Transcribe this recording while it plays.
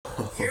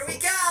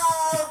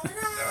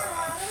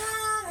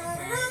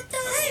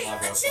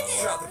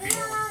Shut the beat.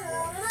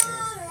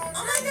 Oh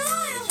my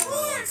god, of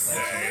course!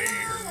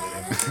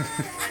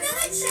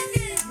 Another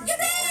chicken!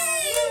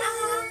 Yippee!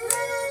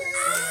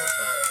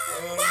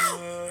 Wow!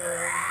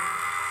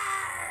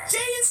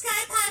 Jay and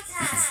Sky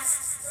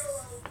Podcast.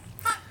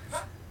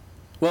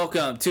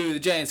 Welcome to the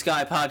Jay and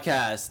Sky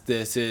Podcast.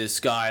 This is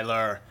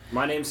Skylar.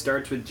 My name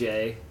starts with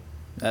J.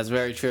 That's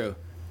very true.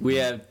 We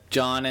have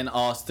John and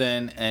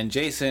Austin, and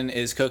Jason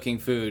is cooking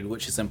food,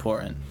 which is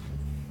important.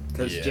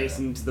 Because Yeah.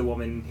 Jason's the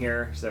woman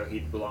here, so he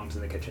belongs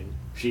in the kitchen.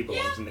 She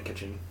belongs in the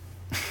kitchen.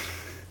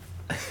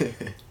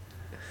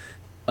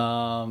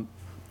 Um,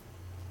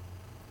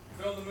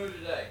 Film the movie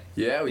today.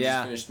 Yeah, we Yeah.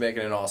 just finished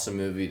making an awesome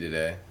movie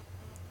today.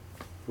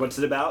 What's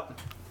it about?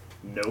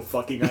 No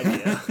fucking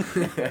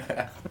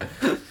idea.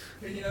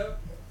 You know,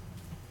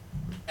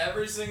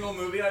 every single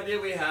movie idea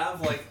we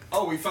have, like,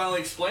 oh, we finally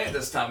explained it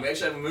this time. We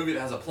actually have a movie that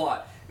has a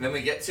plot. And then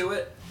we get to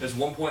it, there's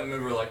one point in the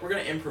movie we're like, we're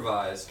going to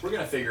improvise. We're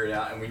going to figure it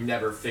out, and we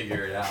never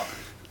figure it out.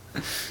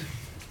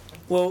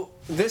 well,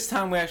 this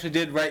time we actually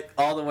did right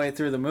all the way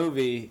through the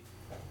movie,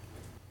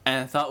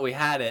 and thought we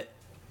had it.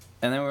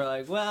 And then we were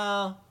like,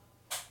 well,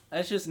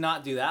 let's just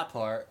not do that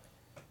part.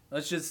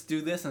 Let's just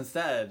do this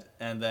instead.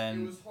 And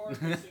then... It was hard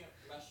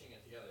meshing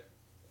it together.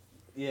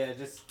 yeah, it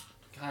just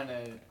kind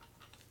of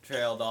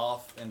trailed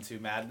off into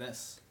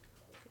madness.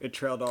 It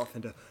trailed off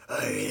into, oh,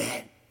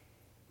 that.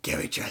 Can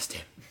we trust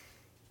him?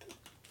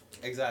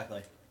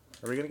 Exactly.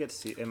 Are we gonna get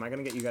sued? Am I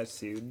gonna get you guys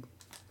sued?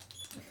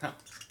 No.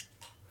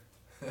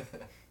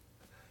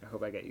 I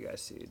hope I get you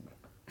guys sued.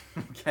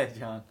 Okay,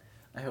 John.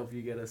 I hope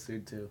you get us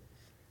sued too.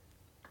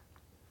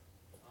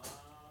 It's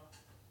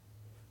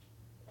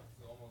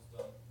almost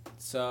done.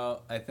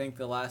 So, I think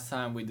the last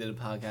time we did a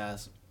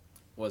podcast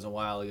was a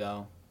while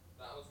ago.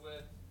 That was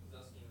with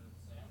Zesky and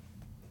Sam.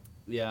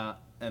 Yeah,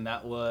 and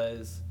that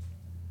was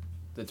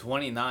the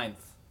 29th.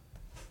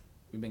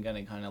 We've been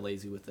getting kind of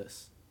lazy with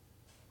this.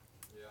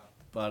 Yeah.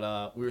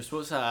 But we were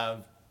supposed to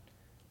have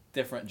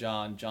different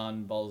John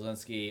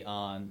Bolzinski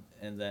on,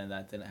 and then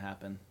that didn't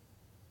happen.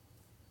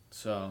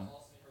 So, Austin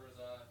for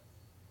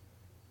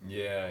his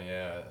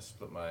Yeah, I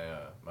split my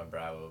my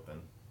brow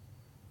open.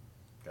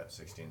 Got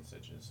 16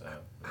 stitches. So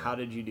How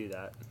did you do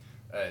that?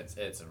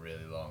 it's a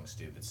really long,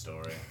 stupid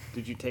story.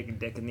 Did you take a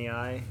dick in the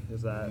eye?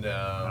 Is that? No,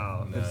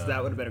 Oh, no.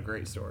 that would have been a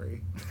great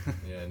story.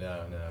 Yeah,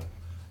 no,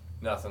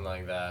 nothing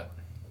like that.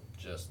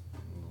 Just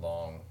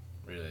long,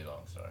 really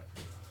long story.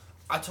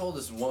 I told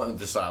this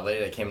lady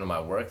that came to my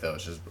work though,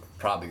 she's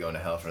probably going to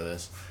hell for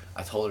this.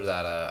 I told her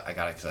that I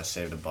got it because I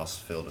saved a bus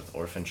filled with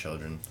orphan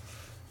children,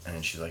 and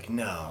then she's like,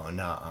 no,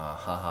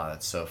 haha,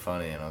 that's so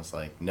funny. And I was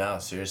like, no,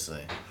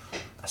 seriously.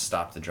 I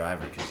stopped the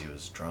driver because he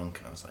was drunk,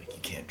 and I was like,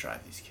 you can't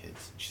drive these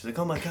kids. And she's like,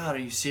 oh my god, are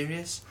you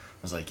serious? I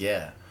was like,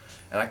 yeah.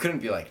 And I couldn't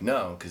be like,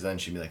 no, because then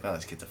she'd be like, wow,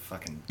 this kid's a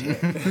fucking dick.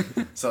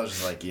 So I was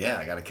just like, yeah,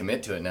 I gotta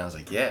commit to it. And I was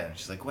like, yeah. And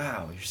she's like,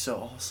 wow, you're so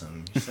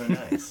awesome. You're so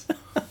nice.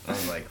 And I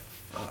was like,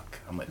 fuck,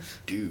 I'm a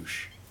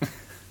douche.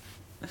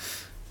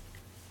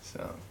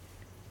 So,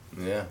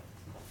 yeah.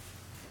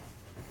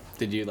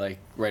 did you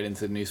write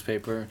into the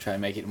newspaper, try to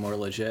make it more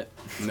legit?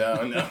 No,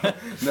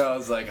 I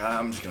was like,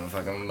 I'm just gonna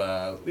fucking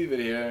leave it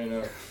here, you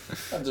know.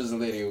 I'm just a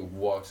lady who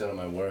walks out of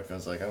my work. I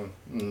was like, I'm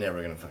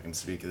never gonna fucking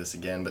speak of this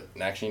again. But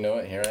actually, you know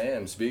what? Here I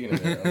am speaking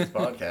of it on this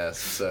podcast.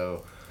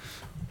 So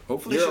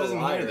hopefully You're she a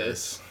doesn't liar. hear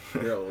this.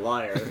 You're a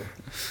liar.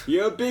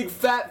 You're a big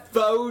fat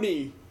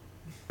phony.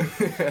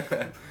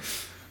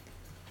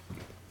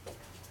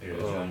 Here,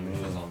 Oh, John, man.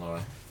 this is on the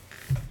way.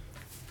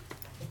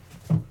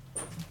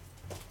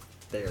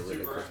 They are really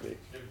Super. crispy.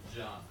 Give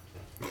John.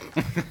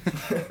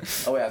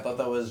 Oh wait, I thought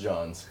that was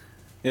John's.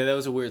 Yeah, that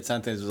was a weird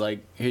sentence. It was like,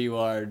 here you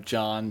are,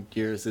 John,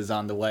 yours is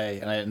on the way.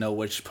 And I didn't know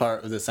which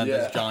part of the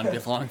sentence Yeah. John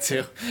belonged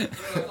to.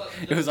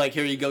 It was like,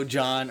 here you go,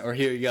 John, or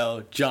here you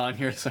go, John,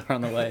 yours are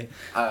on the way.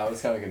 I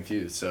was kind of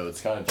confused, so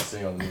it's kind of just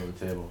sitting on the middle of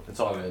the table. It's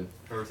all good.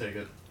 Whoever take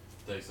it,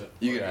 takes it.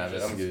 You Or can have it.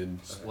 just I'm good.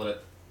 Split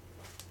it.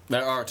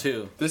 There are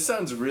two. This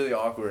sounds really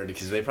awkward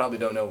because they probably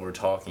don't know what we're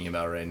talking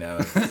about right now.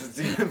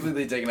 It's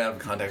completely taken out of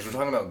context. We're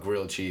talking about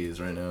grilled cheese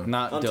right now.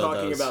 Not I'm dildos.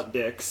 talking about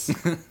dicks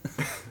Are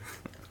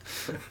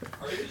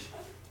you?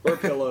 or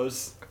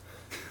pillows.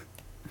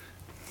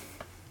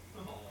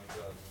 Oh my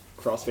god.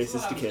 Cross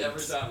faces to Every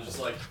kids. time it's just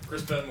like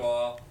Chris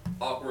Benoit,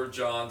 awkward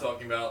John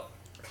talking about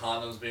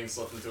condoms being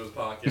slipped into his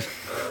pocket.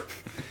 Or,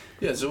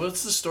 Yeah, so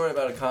what's the story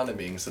about a condom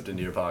being slipped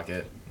into your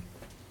pocket?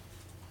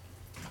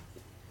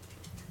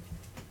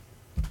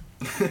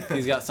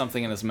 He's got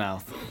something in his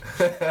mouth.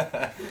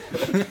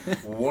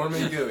 Warm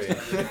and gooey.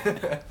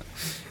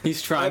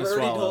 He's trying I've to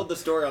already swallow. told the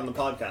story on the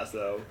podcast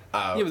though.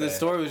 Ah, Yeah, but the okay.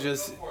 story was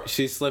just,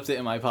 she slipped it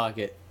in my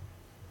pocket.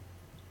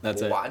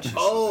 That's it. Why'd you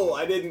Oh,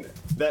 I didn't.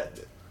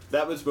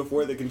 That was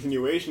before the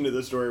continuation of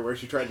the story where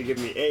she tried to give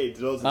me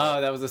AIDS, wasn't it?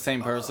 Oh, that was the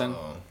same person.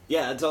 Oh.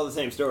 Yeah, it's all the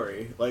same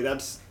story. Like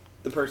that's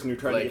the person who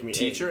tried to give Like me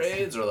teacher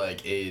AIDS or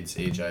like AIDS,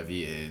 HIV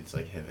AIDS,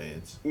 like HIV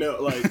AIDS?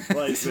 No, like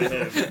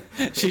the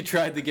him. She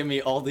tried to give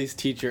me all these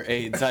teacher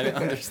aids. I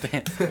didn't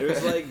understand. It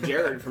was like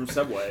Jared from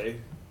Subway.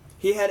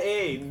 He had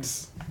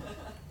AIDS.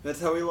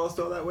 That's how he lost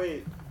all that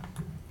weight.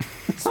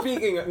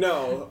 Speaking of,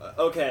 no,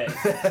 okay.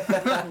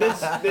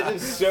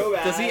 this is so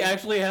bad. Does he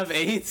actually have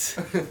AIDS?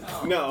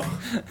 No.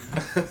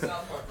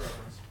 South Park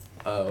reference.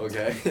 Oh,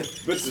 okay.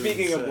 But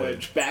speaking of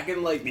which, back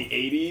in like the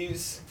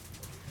 80s,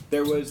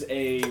 there was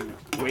a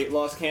weight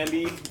loss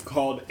candy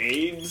called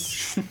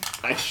AIDS.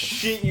 I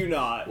shit you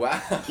not.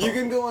 Wow. You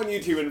can go on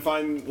YouTube and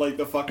find like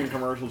the fucking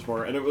commercials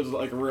for it, and it was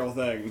like a real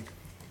thing.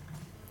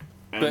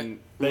 But And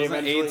they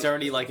wasn't eventually AIDS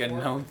already like a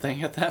known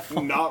thing at that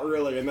point? not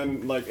really, and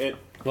then like it.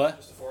 What?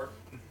 Just a fork.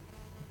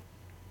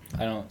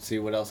 I don't see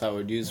what else I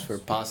would use for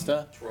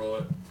pasta. Twirl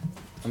it.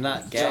 I'm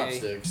not gay.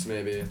 Chopsticks,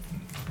 maybe.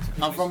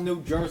 I'm from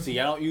New Jersey.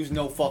 I don't use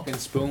no fucking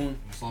spoon.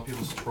 A lot of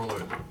people twirl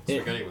it.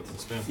 Spaghetti with the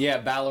spoon. Yeah,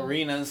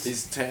 ballerinas.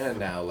 He's tan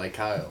now, like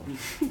Kyle.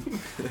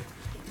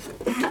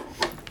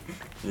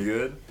 You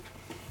good?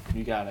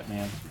 You got it,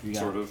 man. You got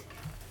Sort it. of.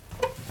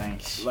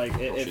 Thanks. Like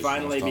it she's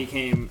finally almost done.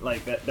 became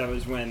like that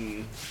was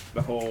when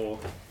the whole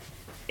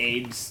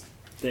AIDS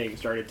thing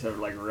started to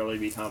like really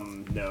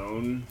become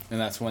known. And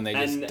that's when they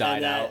just And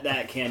died that, out.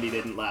 that candy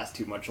didn't last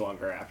too much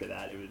longer after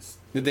that. It was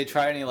Did they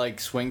try any like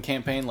swing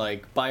campaign,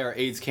 like buy our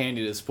AIDS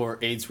candy to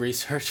support AIDS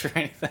research or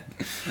anything?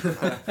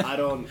 I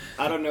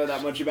don't know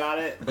that much about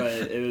it, but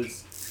it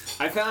was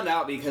I found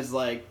out because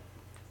like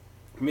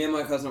me and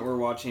my cousin were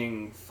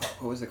watching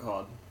what was it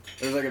called?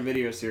 It was like a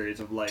video series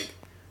of like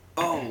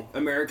oh,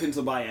 Americans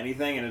will buy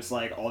anything, and it's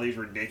like all these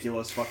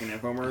ridiculous fucking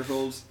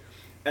infomercials.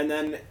 And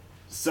then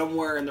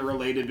somewhere in the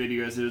related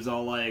videos it was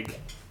all like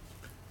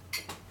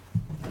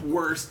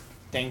worst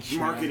Thanks,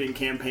 marketing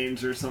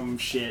campaigns or some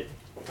shit.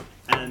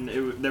 And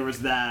there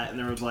was that, and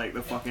there was like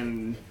the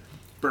fucking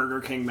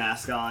Burger King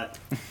mascot.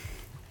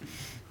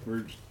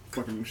 Where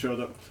fucking showed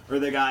up. Or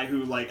the guy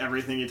who like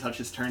everything he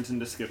touches turns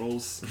into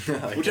Skittles.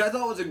 Which I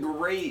thought was a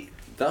great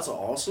That's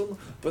awesome.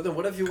 But then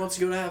what if he wants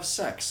to go to have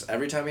sex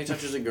every time he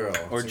touches a girl?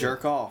 Or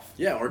jerk off.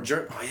 Yeah, or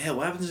jerk. Oh yeah,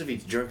 what happens if he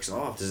jerks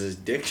off? Does his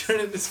dick turn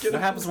into Skittles?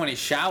 What happens when he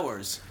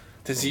showers?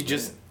 Does he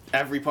just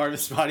every part of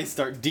his body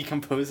start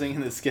decomposing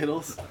into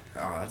Skittles? Oh,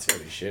 that's gotta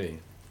be shitty.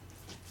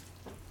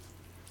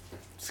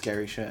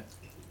 Scary shit.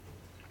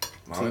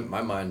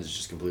 My mind is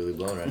just completely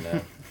blown right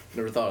now.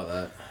 Never thought of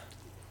that.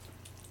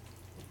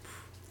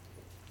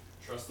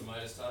 Trust the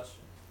Midas touch.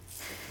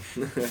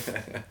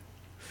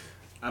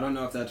 I don't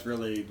know if that's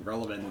really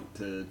relevant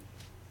to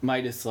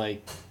Midas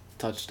like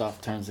touched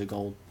off turns to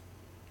gold.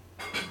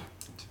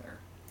 it's fair.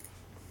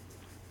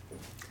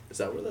 Is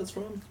that where that's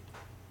from?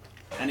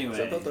 'Cause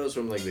Anyway, I thought that was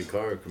from like the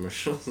car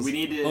commercials. we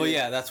need to Oh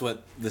yeah, that's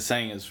what the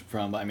saying is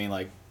from. But I mean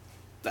like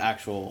the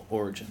actual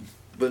origin.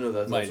 But no,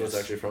 that's what Midas.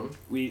 it's actually from.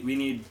 we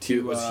need He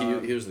to was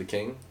he was the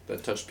king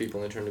that touched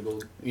people and they turned to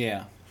gold.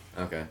 Yeah.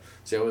 Okay.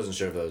 See, I wasn't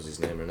sure if that was his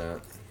name or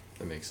not.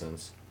 That makes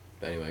sense.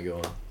 But anyway, go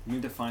on. we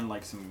need to find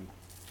like some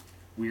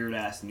weird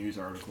ass news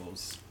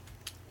articles.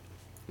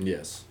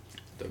 Yes.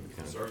 That'd be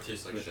kind of. Sort of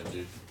tastes like shit,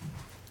 dude.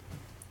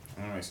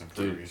 I'm gonna make some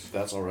Dude, burgers.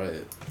 that's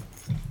alright.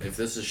 If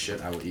this is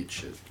shit, I will eat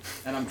shit.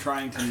 And I'm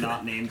trying to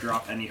not name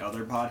drop any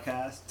other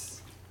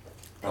podcasts.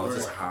 Oh, it's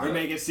just hot. Or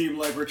make it seem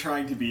like we're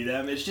trying to be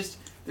them. It's just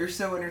they're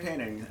so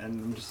entertaining,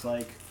 and I'm just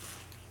like,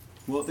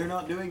 well, if they're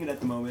not doing it at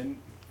the moment,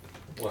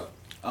 What?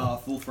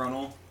 Full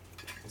Frontal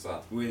What's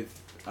that? with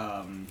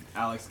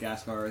Alex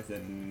Gaskarth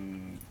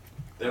and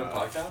They have a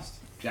podcast?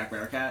 Jack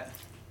Bearcat.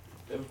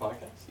 They have a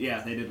podcast?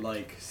 Yeah, they did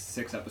like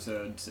 6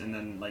 episodes, and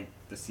then like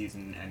the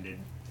season ended.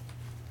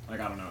 Like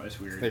I don't know, it's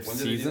weird. They have When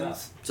did they do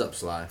seasons. What's up,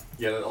 Sly?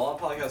 Yeah, a lot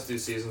of podcasts do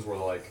seasons where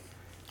like,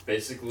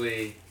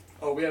 basically,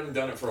 oh, we haven't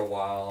done it for a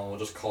while, and we'll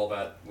just call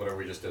that whatever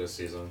we just did a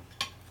season.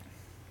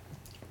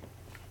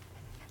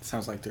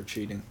 Sounds like they're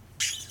cheating.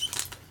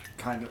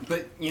 Kind of,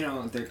 but you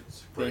know they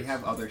breaks.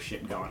 have other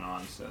shit going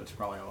on, so it's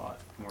probably a lot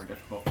more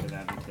difficult for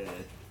them to.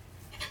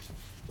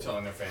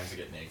 Telling their fans to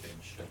get naked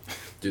and shit.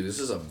 Dude, this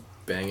is a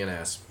banging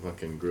ass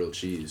fucking grilled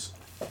cheese.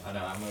 I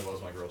know, Emily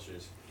loves my grilled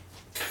cheese.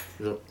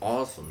 They're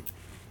awesome.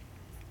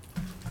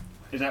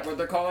 Is that what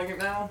they're calling it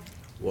now?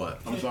 What?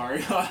 I'm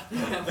sorry.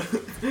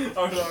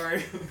 I'm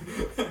sorry.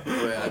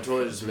 Wait, I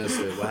totally just missed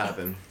it. What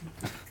happened?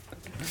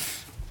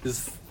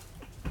 This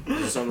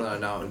Is it something I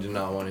do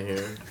not want to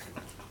hear?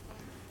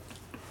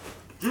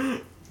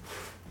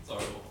 It's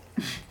horrible.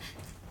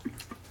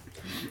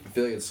 I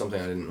feel like it's something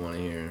I didn't want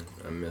to hear.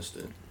 I missed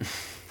it.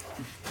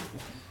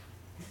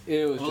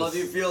 it was Well, if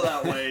you just feel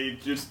that way,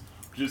 just.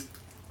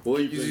 Well,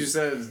 Keep you it-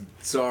 said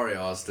sorry,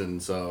 Austin,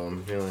 so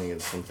I'm feeling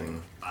it's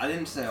something. I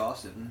didn't say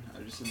Austin.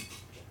 I just said.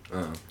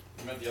 Oh,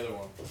 I meant the other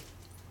one.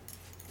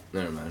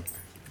 never mind.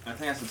 I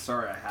think I said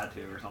sorry. I had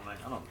to or something.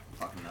 I don't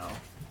fucking know.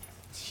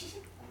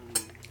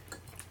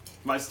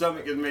 My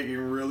stomach is making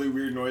really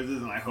weird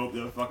noises, and I hope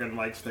the fucking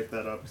mics pick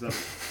that up because that was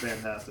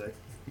fantastic.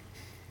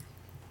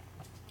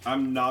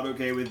 I'm not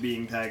okay with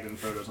being tagged in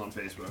photos on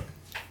Facebook.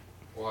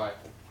 Why?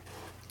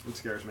 It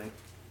scares me.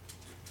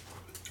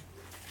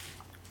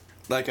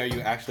 like, are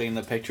you actually in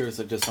the picture? Is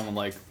it just someone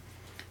like,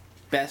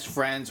 best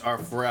friends are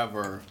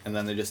forever, and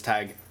then they just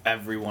tag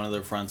every one of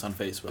their friends on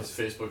Facebook? Is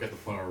Facebook at the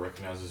point where it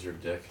recognizes your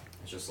dick?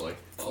 It's just like,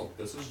 oh,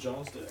 this is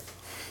John's dick.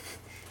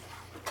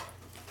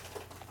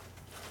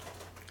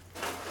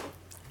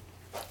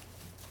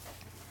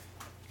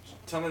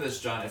 tell me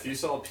this, John. If you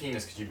saw a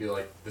penis, could you be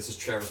like, this is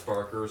Travis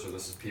Barker's or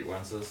this is Pete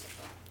Wentz's?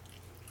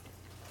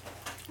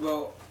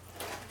 Well,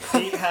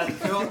 Pete has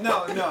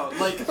no.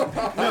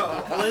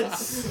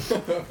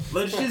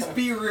 Let's just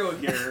be real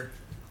here.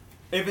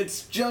 If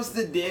it's just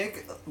the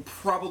dick,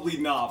 probably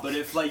not. But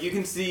if like you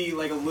can see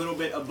like a little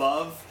bit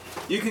above,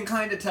 you can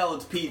kind of tell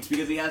it's Pete's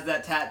because he has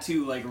that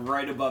tattoo like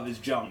right above his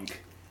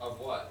junk. Of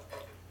what?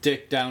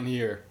 Dick down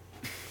here.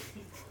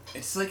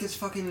 It's like his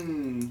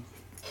fucking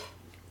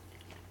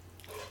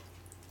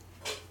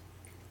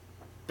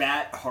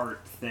bat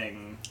heart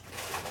thing.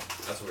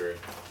 That's weird.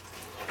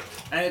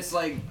 And it's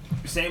like,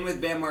 same with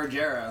Bam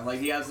Margera. Like,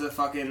 he has the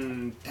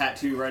fucking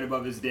tattoo right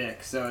above his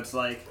dick. So it's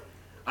like,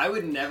 I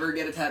would never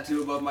get a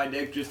tattoo above my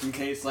dick just in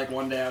case, like,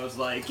 one day I was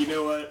like, you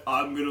know what?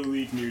 I'm gonna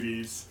leak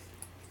nudies.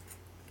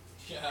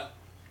 Yeah.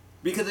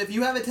 Because if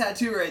you have a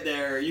tattoo right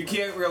there, you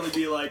can't really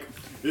be like,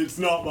 it's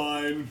not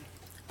mine.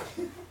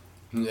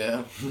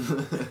 Yeah.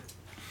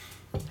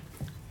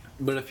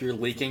 But if you're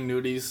leaking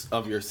nudies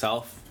of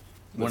yourself,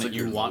 wouldn't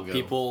you want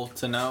people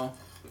to know?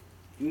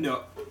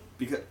 No,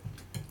 because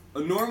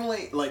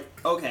normally, like,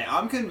 okay,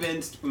 I'm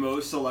convinced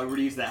most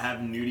celebrities that have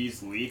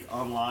nudies leak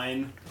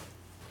online,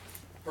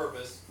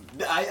 Purpose.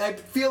 I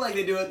feel like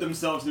they do it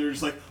themselves and they're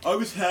just like, I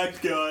was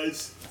hacked,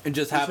 guys. It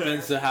just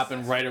happens to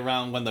happen right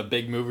around when the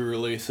big movie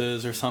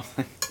releases or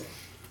something.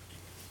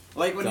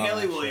 Like when Gosh.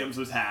 Haley Williams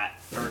was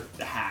hacked.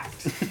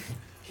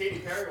 Katy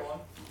Perry one.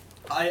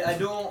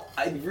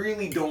 I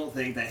really don't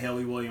think that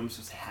Haley Williams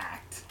was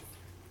hacked.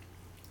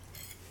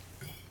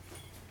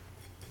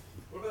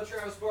 What about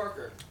Travis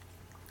Barker?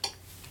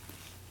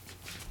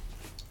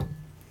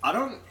 I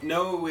don't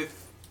know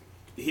if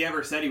he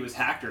ever said he was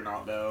hacked or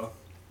not, though.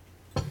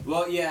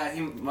 Well, yeah, he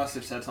must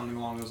have said something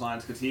along those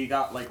lines, because he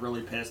got, like,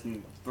 really pissed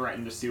and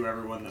threatened to sue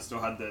everyone that still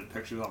had the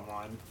pictures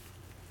online.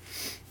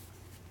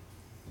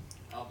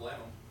 I don't blame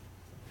him.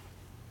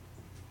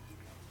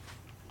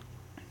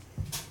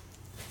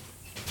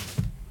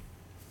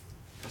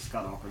 Just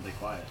got awkwardly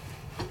quiet.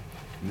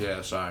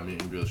 Yeah, sorry, I'm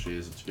eating grilled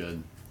cheese. It's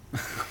good.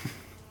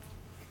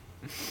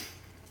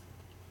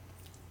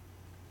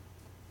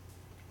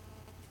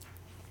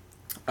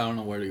 I don't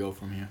know where to go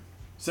from here.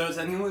 So has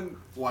anyone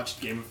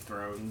watched Game of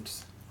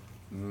Thrones?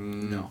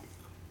 No.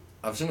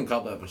 I've seen a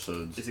couple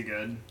episodes. Is it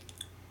good?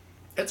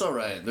 It's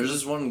alright. There's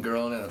this one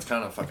girl in it that's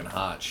kind of fucking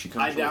hot. She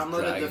comes I with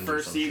downloaded dragons the or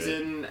first some shit.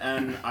 season,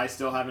 and I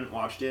still haven't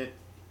watched it.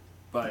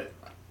 But,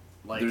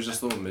 like, There's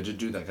this little midget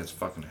dude that gets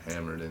fucking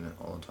hammered in it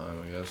all the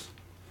time, I guess.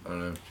 I don't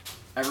know.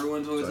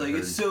 everyone's always So I like,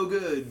 heard. it's so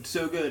good,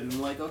 so good. And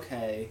I'm like,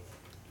 okay.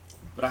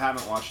 But I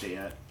haven't watched it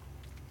yet.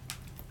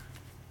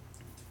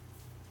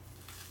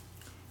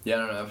 Yeah, I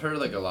don't know. I've heard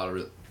like a lot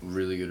of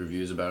really good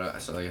reviews about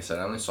it. Like I said,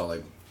 I only saw like,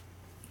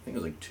 I think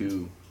it was like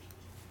 2.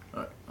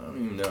 I don't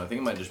even know. I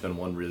think it might have just been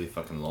one really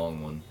fucking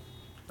long one.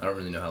 I don't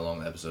really know how long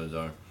the episodes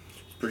are.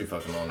 It's pretty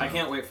fucking long. I though.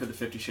 can't wait for the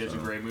 50 Shades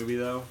of Grey movie,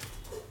 though.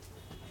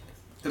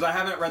 Because I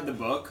haven't read the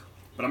book,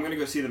 but I'm going to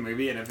go see the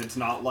movie, and if it's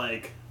not,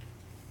 like,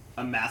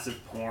 a massive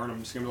porn, I'm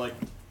just going to be like,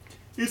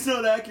 it's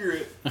not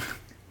accurate.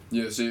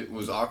 Yeah, see, it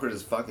was awkward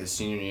as fuck his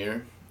senior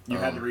year. You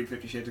had to read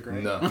 50 Shades of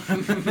Grey? No.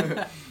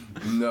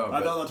 No. I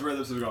but- thought that's where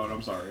this was going,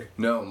 I'm sorry.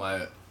 No,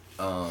 my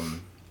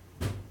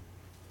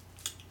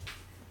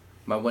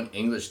one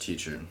English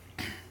teacher.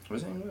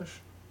 Was it English?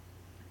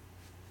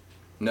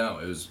 No,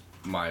 it was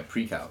my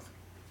pre-calc.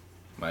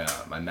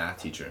 My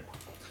math teacher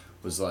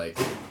was like,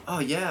 "Oh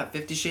yeah,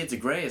 50 Shades of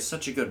Grey is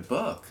such a good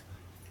book."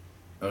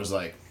 I was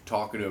like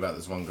talking to about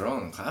this one girl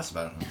in the class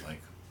about it, and I was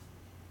like,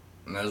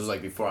 and that was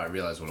like before I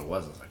realized what it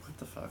was. I was like, "What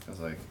the fuck?" I was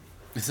like,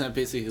 Isn't that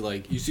basically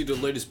like, you see the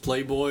latest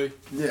Playboy?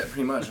 "Yeah,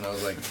 pretty much." And I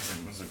was like,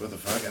 "What the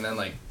fuck?" And then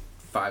like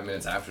 5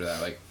 minutes after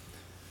that, like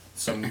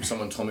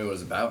someone told me what it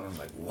was about, and I was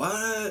like,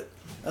 "What?"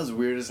 That was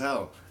weird as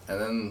hell.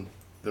 And then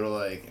they were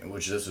like,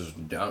 which this is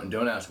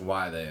don't ask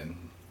why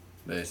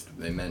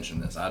they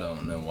mentioned this. I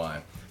don't know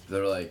why. They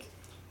were like,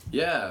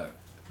 "Yeah,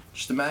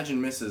 just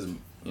imagine Mrs.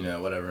 You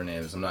know, whatever her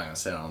name is. I'm not gonna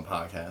say it on the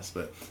podcast,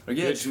 but like,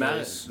 yeah, Good just imagine."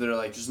 choice. They're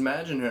like, "Just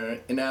imagine her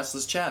in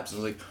assless chaps." I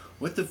was like,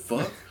 "What the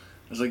fuck?"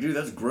 I was like, "Dude,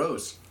 that's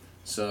gross."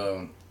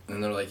 So,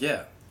 and they're like,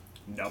 "Yeah,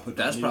 Now put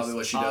that's these probably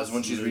what she does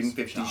when she's assless reading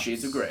 50 chaps.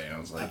 Shades of Grey." And I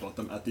was I like, bought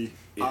them at the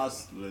Yeah.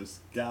 assless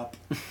gap.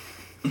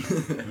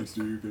 Let's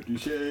do 50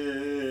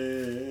 Shades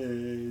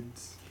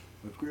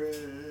of Grey.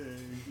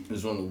 it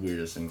was one of the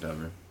weirdest things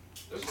ever.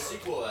 There's a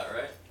sequel to that,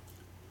 right?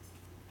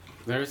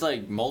 There's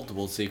like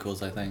multiple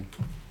sequels, I think.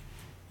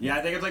 Yeah,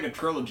 I think it's like a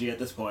trilogy at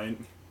this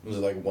point. Was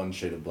it like one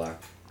shade of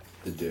black?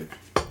 The dick.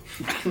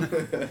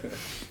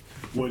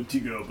 Once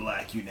you go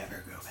black, you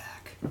never go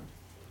back.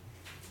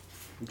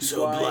 Which is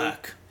So why-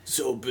 black,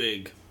 so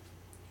big.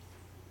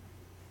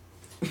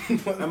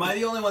 Am I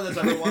the only one that's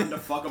ever wanted to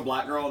fuck a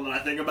black girl and then I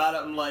think about it,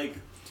 I'm like,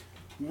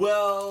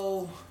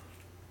 well,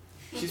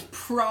 she's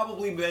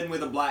probably been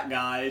with a black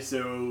guy,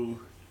 so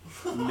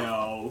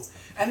no.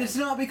 And it's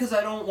not because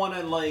I don't want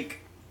to, like,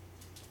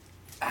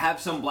 have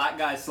some black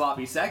guy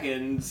sloppy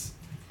seconds.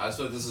 I just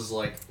feel like this is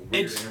like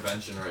weird It's-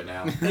 intervention right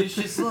now. It's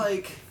just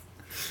like,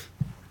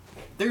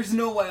 there's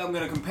no way I'm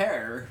going to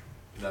compare.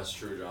 That's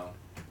true, John.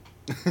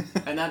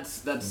 And that's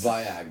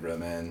Viagra,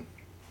 man.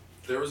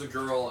 There was a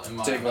girl in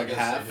my. Take like I guess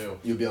half, I do.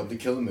 you'll be able to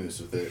kill a moose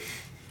with it.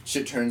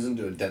 Shit turns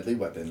into a deadly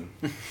weapon.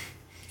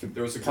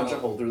 There was a Punch a girl,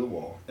 hole through the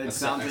wall. it That's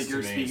sounds next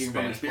like to you're me in speaking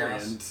from Spanish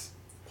class. experience.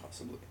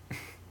 Possibly.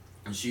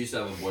 and she used to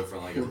have a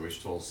boyfriend like every week.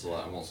 She told us a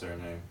lot. I won't say her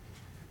name,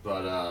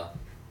 but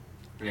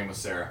her name was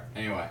Sarah.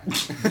 Anyway, like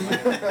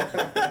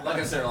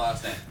I said her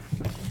last name.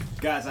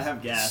 Guys, I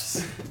have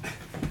gas.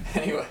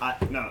 Anyway. I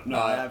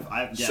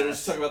have gas. So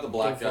let's talk about the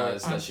black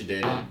guys that she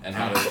dated and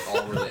how they're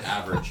all really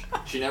average.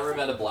 She never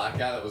met a black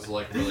guy that was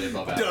like really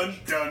above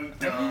average. Dun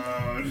dun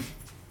dun.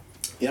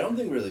 Yeah, I don't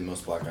think really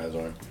most black guys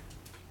are.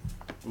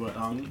 What?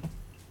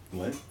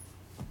 What?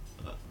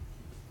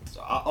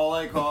 All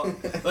I call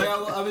like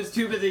I was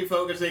too busy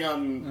focusing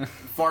on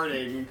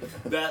farting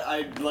that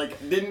I like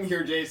didn't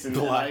hear Jason.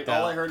 And Blacked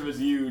all I out. heard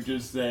was you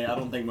just say I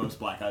don't think most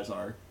black guys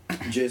are.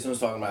 Jason was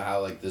talking about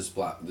how like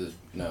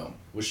no,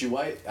 was she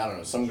white? I don't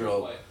know. Some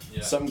girl, white,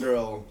 yeah. some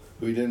girl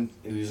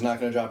who's not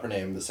gonna drop her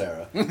name, but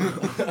Sarah,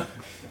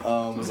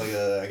 was like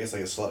I guess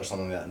like a slut or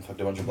something like that, and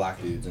fucked a bunch of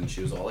black dudes, and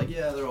she was all like,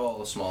 yeah, they're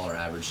all smaller,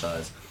 average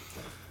size.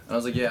 And I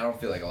was like, yeah, I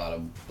don't feel like a lot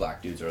of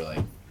black dudes are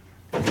like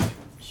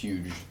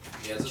huge,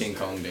 Yeah, it's a King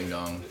Kong stereotype. ding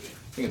dong.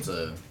 I think it's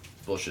a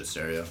bullshit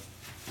stereo.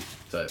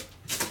 But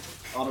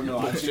I don't know.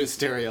 Bullshit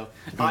stereo.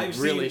 I've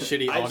Really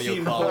seen, shitty I've audio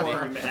seen quality.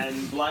 porn,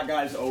 and black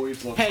guys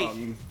always look Hey.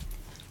 hung.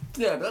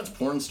 yeah, but that's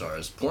porn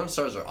stars. Porn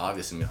stars are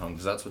obviously hung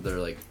because that's what their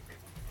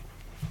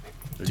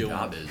Doing.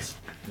 job is.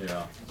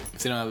 Yeah.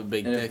 So you don't have a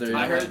big And if dick. they're-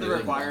 I Yeah, heard right, the really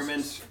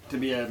requirements to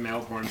be a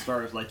male porn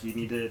star is like you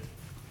need to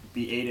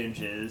be 8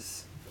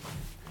 inches.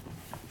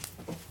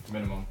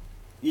 Minimum.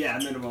 Yeah,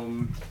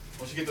 minimum.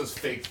 Once you get those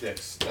fake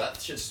dicks,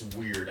 that shit's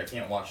weird. I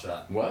can't watch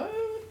that. What?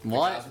 Guys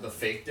What? with the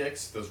fake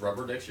dicks, those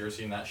rubber dicks. You ever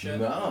seen that shit?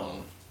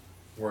 No.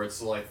 Where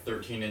it's like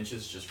 13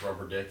 inches, just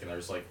rubber dick, and they're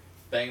just like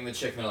banging the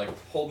chick, and they're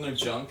like holding their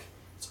junk.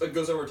 So it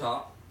goes over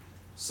top,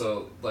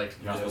 so like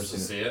you're not Yeah, I've supposed to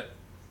seen see it,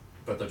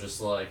 but they're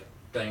just like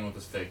banging with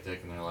this fake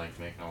dick, and they're like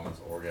making all this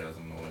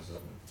orgasm noises. And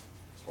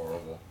it's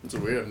horrible. It's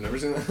weird. I've never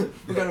seen that.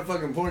 What kind of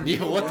fucking porn?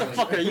 Yeah, what the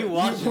fuck are you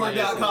watching?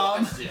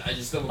 Porn.com. I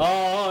just don't.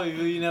 Oh,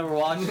 you never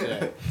watched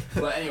it.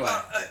 But anyway,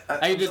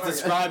 I can just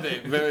describe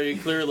it very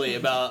clearly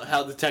about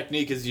how the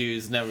technique is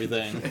used and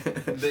everything.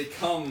 they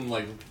come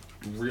like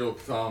real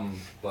cum,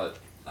 but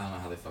I don't know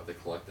how they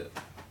collect it.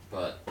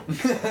 But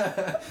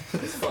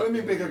Let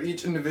me pick up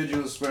each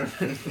individual sperm.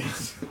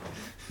 it's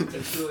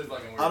really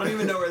fucking weird. I don't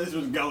even know where this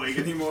was going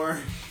anymore.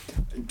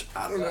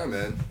 I don't know,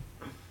 man.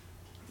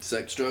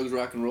 Sex, drugs,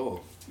 rock and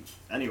roll.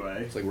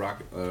 Anyway. It's like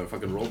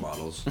fucking role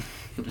models.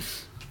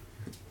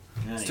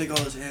 Let's take all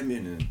this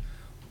Ambien and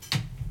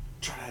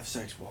try to have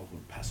sex while we're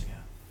passing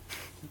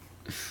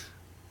out.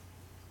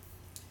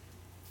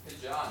 Hey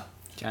John,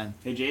 Ken.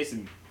 Hey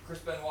Jason. Chris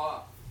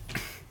Benoit.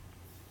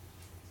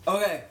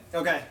 Okay.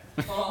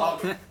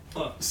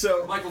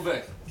 So Michael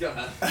Vick. Go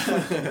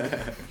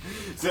ahead.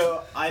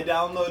 So I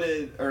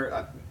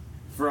downloaded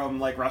from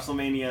like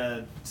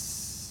WrestleMania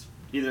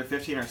either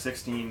 15 or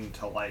 16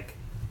 to like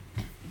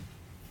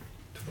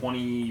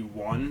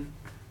 21,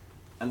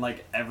 and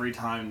like every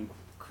time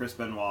Chris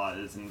Benoit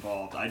is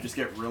involved, I just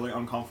get really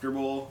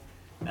uncomfortable,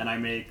 and I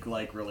make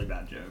like really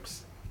bad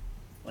jokes.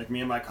 Like me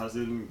and my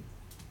cousin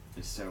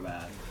is so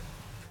bad.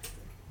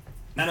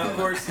 And of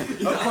course,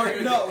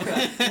 no,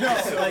 like,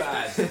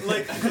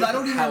 because I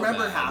don't even How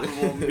remember bad? half of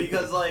them,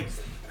 because like,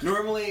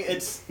 normally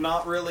it's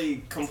not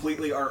really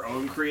completely our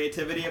own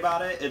creativity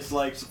about it. It's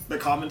like the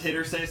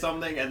commentators say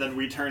something, and then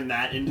we turn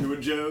that into a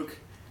joke.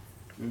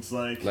 It's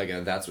like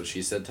That's what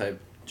she said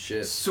type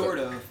shit. sort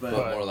but, of, But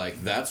but more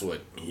like, that's what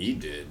he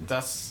did.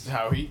 That's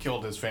how he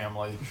killed his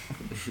family.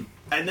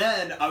 and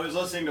then I was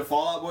listening to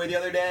Fall Out Boy the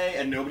other day,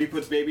 and Nobody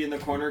Puts Baby in the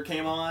Corner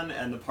came on,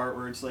 and the part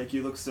where it's like,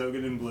 you look so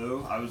good in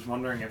blue. I was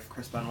wondering if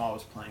Chris Benoit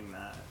was playing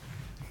that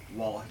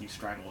while he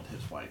strangled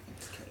his wife and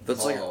his kid.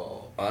 That's like,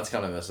 oh, that's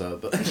kind of messed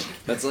up. But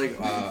that's like,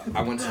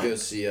 I went to go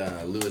see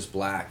Lewis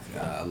Black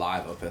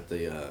live up at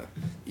the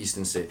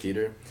Easton State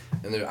Theater,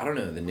 and I don't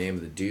know the name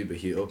of the dude, but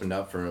he opened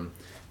up for him,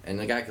 and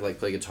the guy could like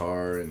play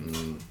guitar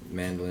and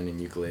mandolin and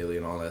ukulele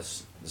and all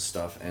this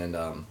stuff, and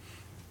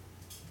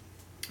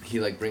he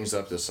like brings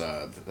up this.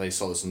 They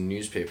saw this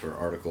newspaper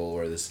article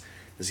where this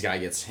guy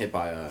gets hit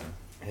by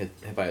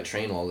a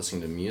train while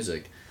listening to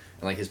music,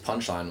 and like his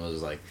punchline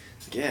was like,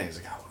 yeah,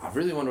 he's like, I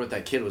really wonder what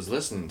that kid was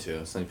listening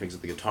to. So then he picks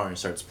up the guitar and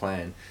starts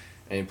playing,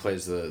 and he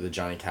plays the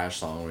Johnny Cash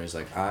song where he's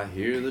like, I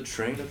hear the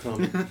train a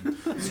coming,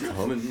 it's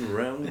coming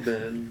around the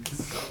bend.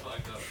 So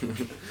fucked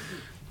up.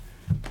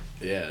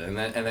 Yeah, and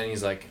then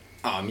he's like,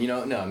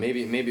 no,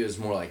 maybe it was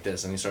more like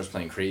this, and he starts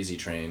playing Crazy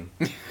Train.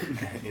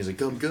 He's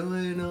like, I'm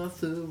going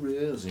off the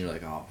rails, and you're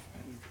like, oh.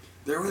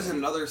 There was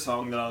another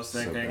song that I was So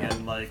thinking, bad.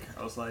 and like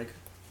I was like,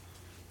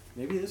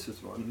 maybe this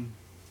is one.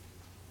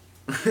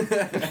 But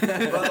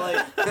But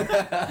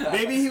like,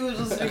 maybe he was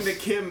listening to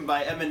Kim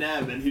by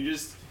Eminem, and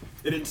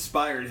it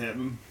inspired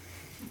him.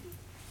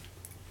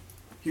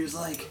 He was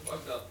like,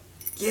 Fucked up.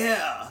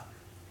 yeah,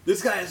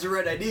 this guy has the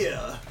right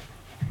idea.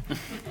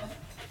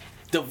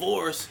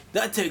 Divorce?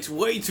 That takes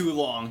way too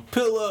long.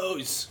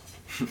 Pillows.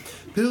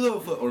 Pillow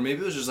fight, or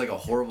maybe it was just like a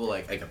horrible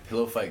like a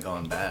pillow fight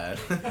gone bad.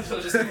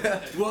 So just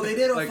Well, they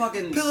did a Like,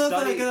 fucking pillow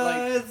study. fight,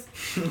 Like, guys.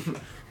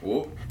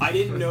 Whoa. I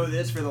didn't know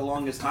this for the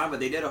longest time, but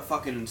they did a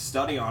fucking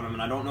study on him,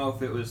 and I don't know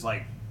if it was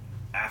like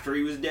after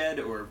he was dead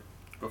or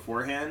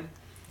beforehand.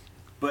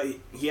 But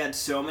he had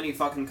so many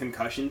fucking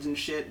concussions and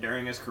shit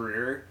during his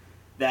career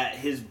that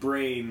his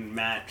brain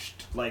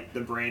matched like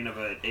the brain of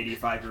an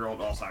 85-year-old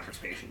Alzheimer's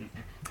patient.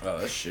 Oh,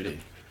 that's shitty.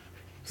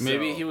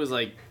 Maybe So- he was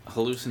like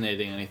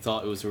hallucinating and he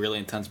thought it was a really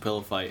intense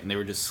pillow fight and they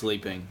were just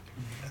sleeping.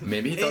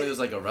 Maybe he thought it was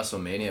like a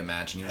WrestleMania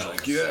match, and he was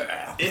like,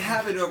 "Yeah." It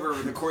happened over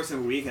the course of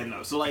a weekend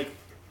though, so like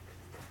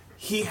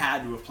he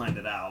had to have planned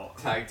it out.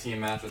 tag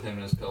team match with him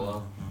and his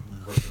pillow.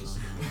 Versus.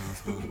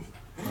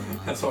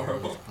 That's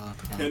horrible.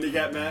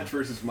 Handicap match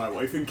versus my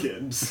wife and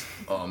kids.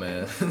 Oh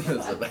man,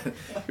 that's a bad.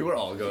 We're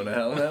all going to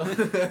hell now.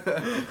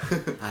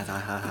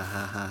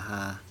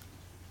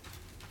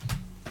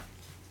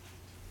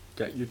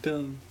 Got your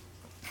tongue.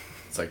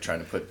 It's like trying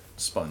to put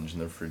sponge in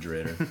the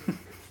refrigerator.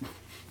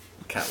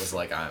 Cat was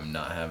like, "I'm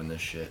not having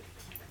this shit."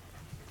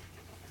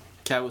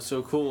 Cat was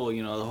so cool,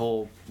 you know, the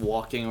whole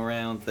walking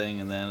around thing,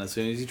 and then as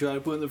soon as you try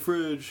to put it in the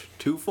fridge,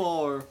 too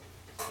far.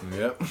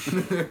 Yep.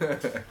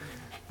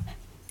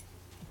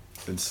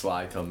 Then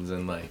Sly comes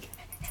in like,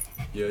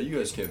 "Yeah, you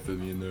guys can't fit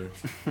me in there.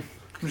 I'm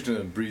just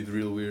gonna breathe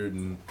real weird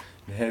and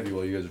heavy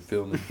while you guys are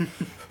filming."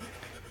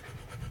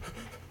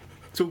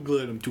 So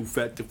glad I'm too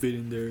fat to fit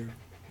in there.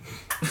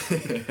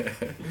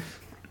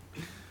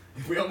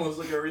 We almost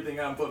took everything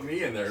out and put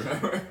me in there,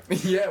 remember?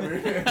 Yeah,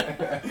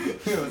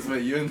 let's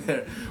put you in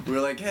there. We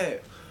were like, "Hey,"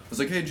 I was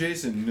like, "Hey,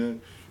 Jason,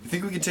 you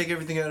think we could take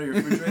everything out of your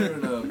refrigerator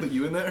and put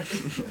you in there?"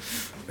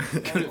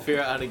 Couldn't figure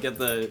out how to get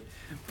the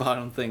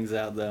bottom things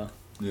out though.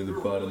 Yeah, the We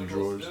were bottom really close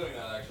drawers. to doing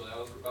that, actually. I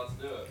was about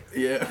to do it.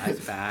 Yeah.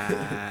 That's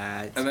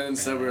bad. And then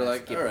instead we were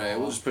like, "All right,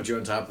 we'll just put you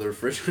on top of the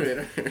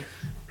refrigerator."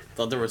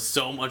 Thought there was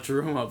so much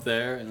room up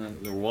there, and then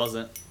there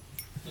wasn't.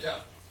 Yeah.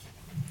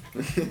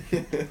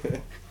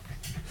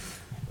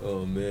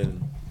 Oh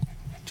man.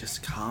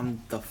 Just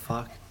calm the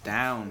fuck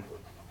down.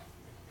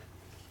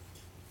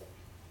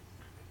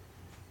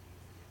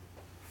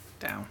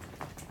 Down.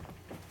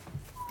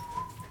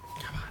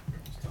 Come on.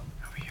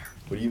 Over here.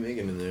 What are you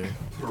making in there?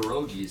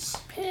 Pierogies.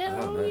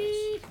 Oh,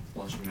 nice.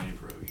 Lunch mini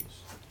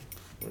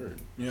pierogies. Word.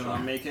 You know what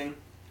I'm making?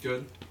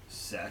 Good.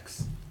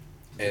 Sex.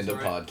 And a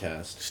Sorry.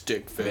 podcast.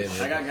 Stick fish.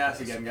 Man. I got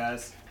gas again,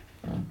 guys.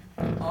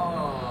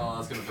 Oh,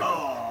 that's gonna pick up.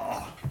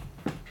 Oh,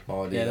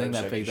 Oh, dude, Yeah, I think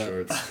check that picked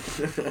your up.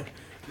 shorts.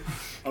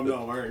 I'm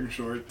not wearing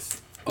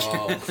shorts.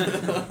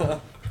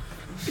 Oh.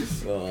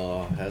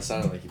 Oh, that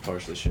sounded like you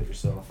partially shit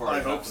yourself. For I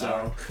half hope an so.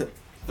 hour.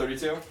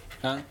 32?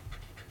 Huh?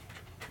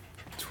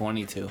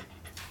 22.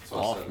 So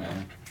Off,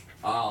 man.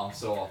 Oh, I'm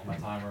so off my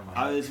timer. My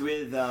I was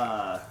with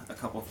a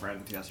couple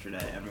friends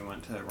yesterday, and we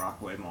went to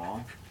Rockaway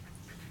Mall.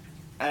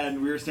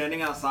 And we were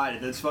standing outside,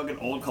 and this fucking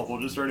old couple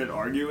just started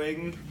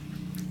arguing.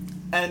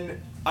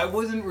 And I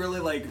wasn't really,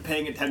 like,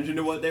 paying attention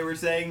to what they were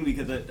saying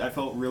because I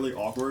felt really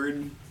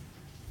awkward.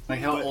 Like,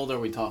 how But- old are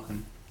we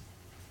talking?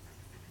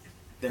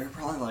 They were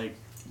probably, like,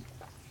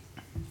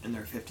 in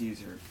their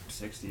 50s or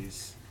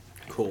 60s.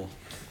 Cool.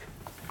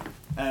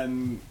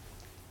 And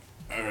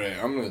Alright,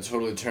 I'm gonna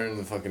totally turn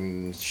the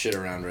fucking shit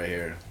around right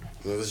here.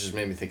 So this just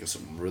made me think of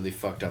something really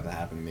fucked up that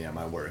happened to me at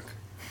my work.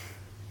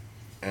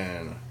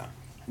 And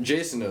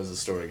Jason knows the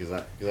story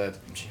because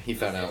he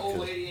found the out. old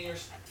 'cause- lady in your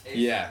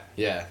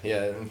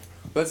Yeah.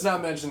 Let's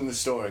not mention the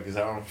store because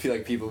I don't feel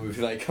like people would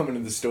be like coming to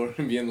the store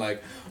and being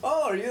like,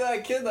 "Oh, are you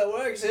that kid that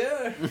works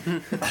here?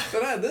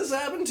 Did this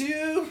happen to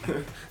you?"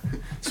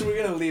 So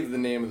we're gonna leave the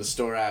name of the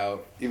store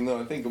out, even though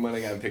I think it might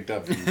have gotten picked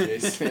up from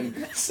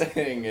Jason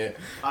saying it.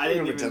 I We're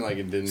didn't gonna pretend even- like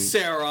it didn't.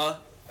 Sarah.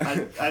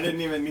 I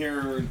didn't even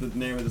hear the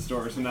name of the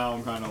store, so now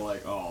I'm kind of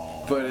like,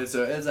 oh. But it's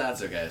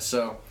that's okay.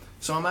 So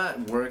I'm at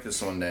work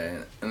this one day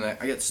and I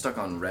get stuck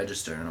on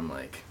register and I'm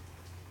like,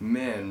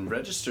 man,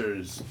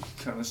 register's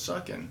kind of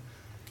sucking.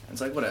 It's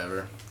like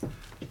whatever.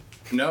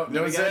 No,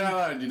 don't say it out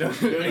loud. You don't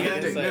do it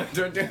again? No,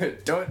 don't do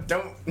it.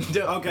 Don't.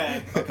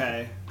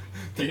 Okay.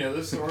 Do you know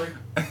this story?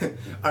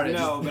 All right.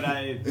 No, but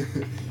I.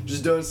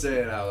 Just don't say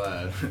it out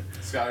loud.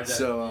 Skylar,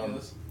 So, do you know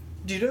this?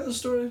 Do you know the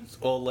story?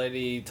 Old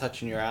lady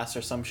touching your ass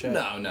or some shit?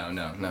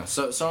 No.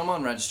 So I'm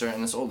on register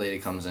and this old lady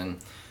comes in,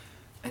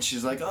 and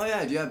she's like, "Oh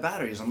yeah, do you have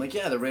batteries?" I'm like,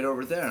 "Yeah, they're right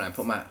over there." And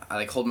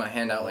I hold my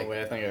hand out Oh, like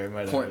wait, I think I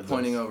might have heard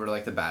pointing this. over to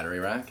like the battery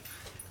rack,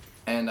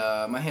 and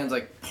my hand's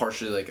like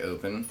partially like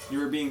open, You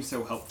were being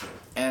so helpful.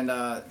 and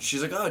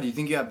she's like, "Oh, do you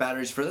think you have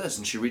batteries for this?"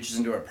 And she reaches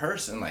into her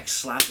purse and like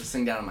slaps this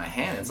thing down in my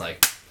hand. It's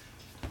like,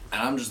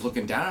 and I'm just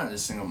looking down at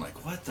this thing. I'm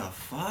like, "What the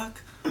fuck?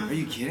 Are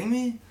you kidding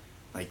me?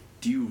 Like,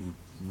 do you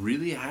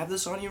really have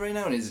this on you right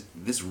now? And is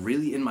this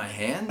really in my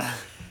hand?"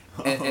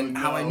 And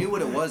how I no. knew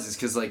what it was is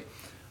because like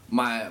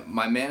my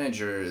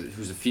manager,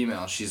 who's a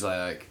female,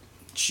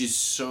 she's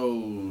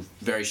so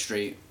very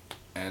straight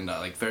and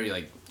like very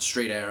like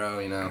straight arrow,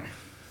 you know.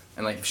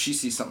 And like if she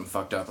sees something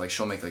fucked up, like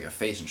she'll make like a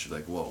face and she's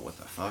like, "Whoa, what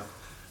the fuck?"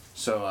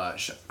 So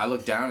I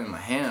look down in my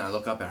hand, I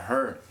look up at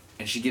her,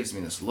 and she gives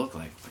me this look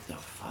like, "What the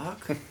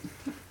fuck?"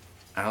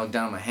 And I look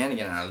down at my hand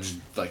again, and I just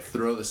like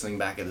throw this thing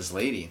back at this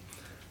lady.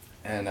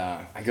 And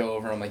I go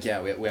over, I'm like,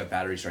 yeah, we have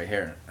batteries right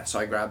here. So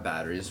I grab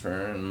batteries for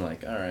her, and I'm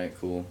like, all right,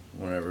 cool,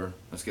 whatever.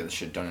 Let's get this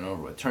shit done and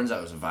over with. Turns out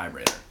it was a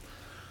vibrator.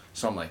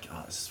 So I'm like,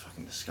 oh, this is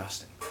fucking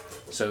disgusting.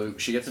 So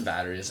she gets the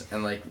batteries,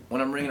 and like when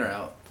I'm bringing her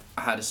out,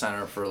 I had to sign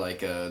her up for like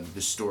the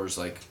store's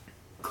like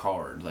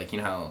card. Like, you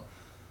know how,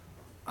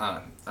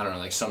 I don't know,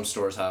 like some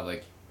stores have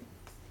like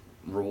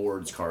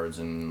rewards cards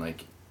and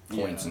like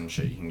points and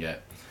shit you can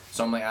get.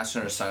 So I'm like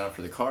asking her to sign up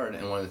for the card,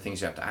 and one of the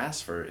things you have to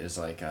ask for is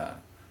like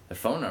the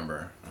phone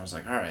number. I was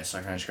like, all right, so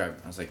I kind of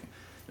I was like,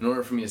 in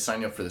order for me to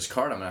sign you up for this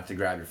card, I'm gonna have to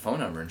grab your phone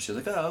number. And she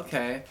was like, oh,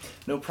 okay,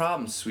 no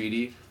problem,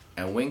 sweetie.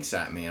 And winks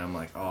at me, and I'm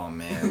like, oh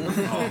man,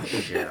 oh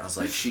shit. I was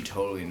like, she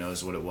totally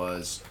knows what it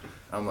was.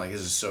 I'm like,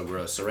 this is so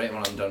gross. So right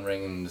when I'm done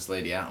ringing this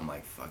lady out, I'm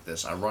like, fuck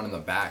this. I run in the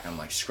back, I'm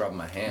like scrubbing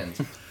my hands.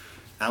 And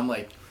I'm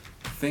like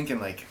thinking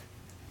like,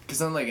 cause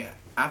then like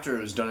after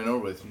it was done and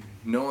over with,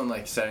 no one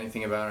like said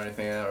anything about it or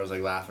anything, or was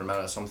like laughing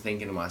about it. So I'm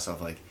thinking to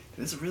myself like,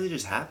 did this really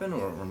just happen,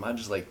 or am I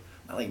just like,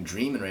 not like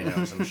dreaming right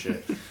now or some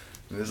shit? And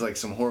this is like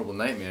some horrible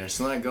nightmare.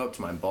 So then I go up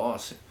to my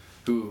boss,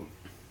 who,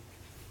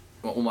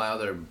 well, my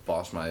other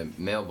boss, my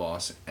male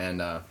boss,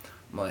 and I'm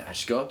like, I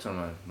just go up to him,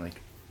 I'm like,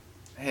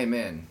 hey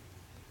man,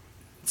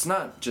 it's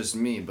not just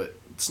me, but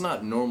it's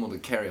not normal to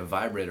carry a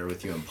vibrator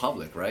with you in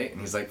public, right?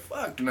 And he's like,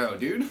 fuck no,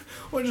 dude,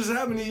 what just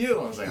happened to you?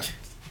 I was like,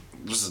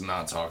 let's just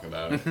not talk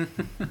about it.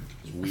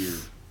 It's weird.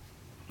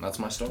 That's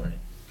my story.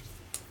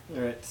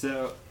 Alright,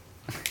 so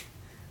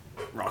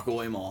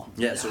Rockaway Mall.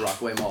 Yeah, so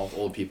Rockaway Mall with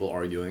old people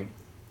arguing.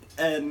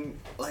 and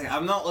like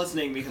I'm not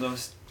listening because I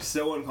was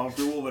so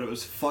uncomfortable, but it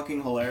was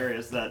fucking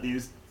hilarious that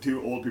these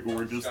two old people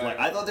were just like,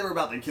 I thought they were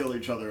about to kill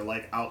each other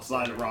like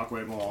outside of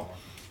Rockaway Mall.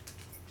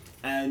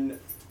 And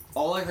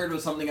all I heard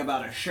was something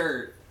about a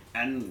shirt,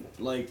 and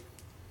like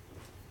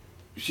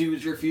she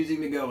was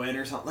refusing to go in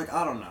or something, like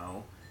I don't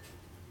know.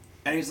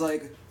 And he's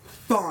like,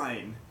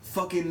 fine,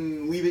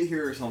 fucking leave it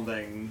here or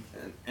something.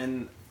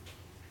 And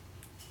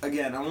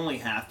again, I'm only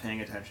half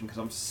paying attention because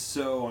I'm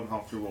so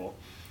uncomfortable.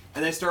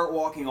 And they start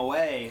walking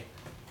away,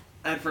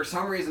 and for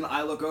some reason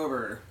I look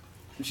over,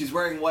 and she's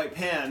wearing white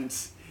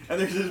pants, and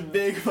there's this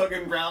big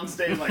fucking brown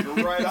stain like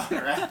right on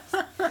her ass.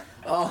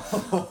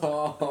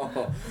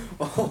 Oh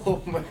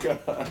my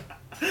god.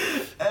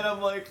 And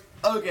I'm like,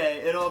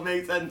 okay, it all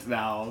makes sense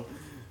now.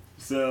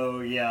 So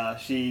yeah,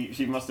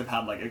 she must have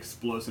had like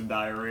explosive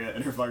diarrhea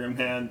in her fucking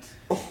pants.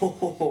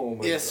 Oh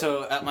my Yeah, god.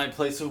 so at my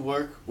place of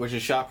work, which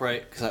is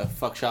ShopRite, because I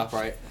fuck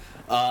ShopRite,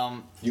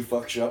 You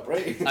fuck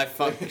ShopRite? I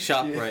fuck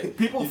ShopRite.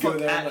 People You go fuck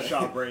there at and,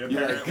 like, ShopRite You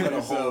like apparently. cut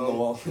a hole in the So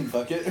wall and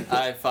fuck it?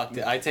 I fucked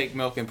it. I take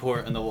milk and pour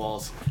it in the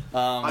walls.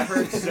 I've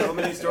heard so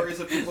many stories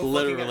of people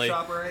Literally.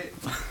 fucking at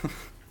ShopRite.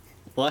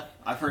 What?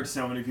 I've heard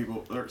so many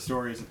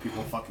stories of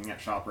people fucking at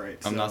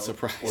ShopRite. I'm not so-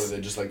 Or surprised.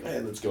 they're just like, hey,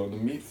 let's go in the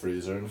meat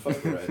freezer and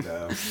fuck right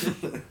now.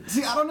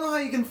 See, I don't know how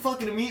you can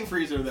fuck in a meat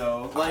freezer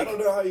though. I Like, don't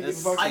know how you can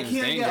It's- fuck I Seems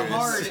can't get dangerous.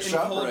 hard in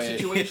cold ShopRite,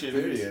 situations.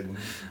 period.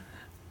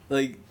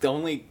 Like, the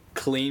only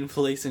clean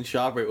place in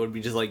ShopRite would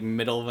be just, like,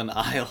 middle of an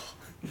aisle.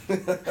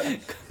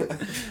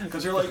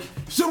 Because they're like,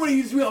 somebody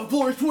needs to be on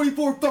floor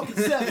 24 fucking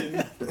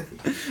 7.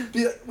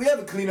 We have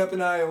a cleanup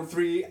in aisle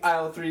 3.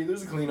 Aisle 3,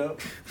 there's a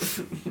cleanup.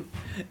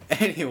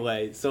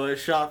 Anyway, so at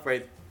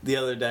ShopRite the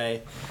other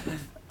day,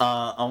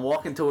 I'm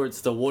walking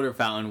towards the water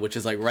fountain, which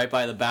is, like, right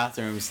by the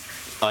bathrooms,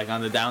 like,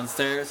 on the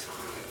downstairs.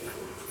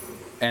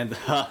 And,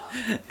 I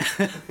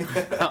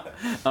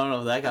don't know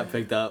if that got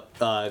picked up.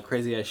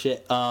 Crazy as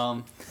shit.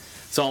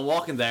 So I'm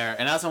walking there,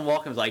 and as I'm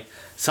walking, it's like,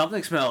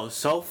 something smells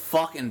so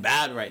fucking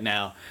bad right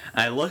now.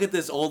 And I look at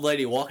this old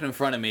lady walking in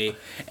front of me,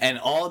 and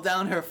all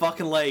down her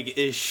fucking leg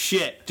is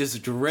shit.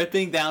 Just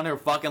dripping down her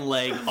fucking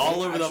leg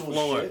all over the Actual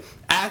floor. shit?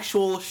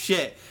 Actual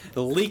shit.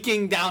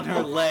 Leaking down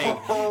her leg.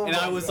 And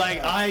I was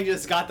like, I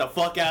just got the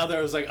fuck out of there.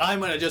 I was like, I'm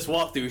gonna just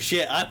walk through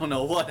shit. I don't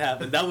know what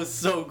happened. That was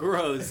so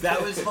gross.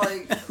 That was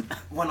like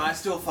when I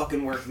still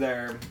fucking worked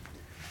there.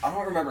 I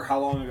don't remember how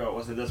long ago it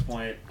was at this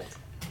point,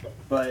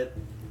 but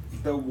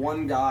the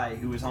one guy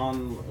who was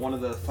on one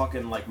of the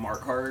fucking like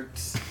Mark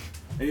carts,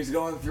 and he's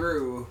going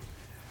through,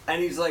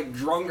 and he's like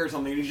drunk or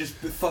something, and he's just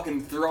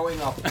fucking throwing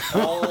up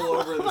all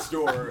over the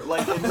store,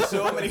 like in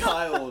so many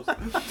aisles.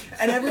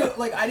 And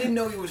like I didn't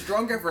know he was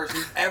drunk at first,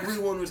 and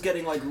everyone was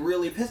getting like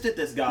really pissed at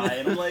this guy,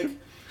 and I'm like,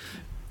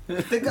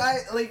 the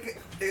guy,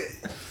 like,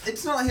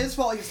 it's not his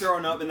fault he's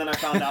throwing up, and then I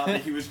found out that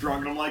he was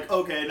drunk, and I'm like,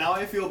 okay, now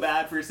I feel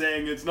bad for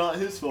saying it's not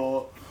his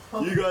fault.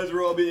 You guys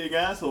were all being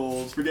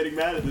assholes for getting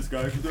mad at this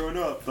guy for throwing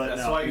up, but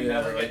That's no. why you Yeah,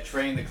 never right. get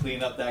trained to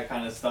clean up that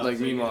kind of stuff. Like,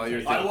 so you meanwhile, can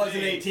you're take I it.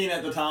 wasn't 18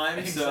 at the time, so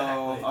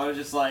Exactly. I was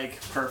just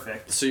like,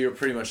 perfect. So you're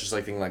pretty much just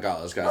like thinking like,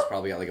 oh, this guy's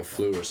probably got like a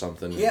flu or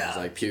something. Yeah. He's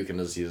like puking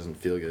as he doesn't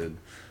feel good.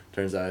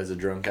 Turns out he's a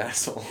drunk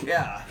asshole.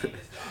 Yeah. And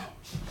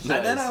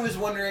then I was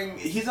wondering,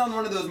 he's on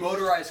one of those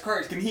motorized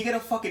cars, can he get a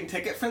fucking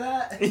ticket for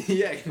that?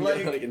 Yeah, can Like,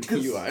 like, like a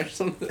 'cause- DUI or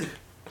something.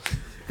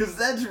 Because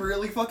that's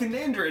really fucking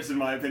dangerous in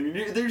my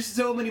opinion. There's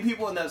so many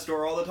people in that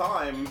store all the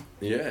time.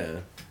 Yeah.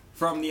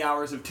 From the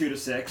hours of 2 to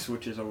 6,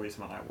 which is always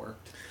when I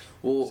worked.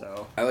 Well,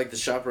 So. I like the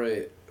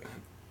ShopRite.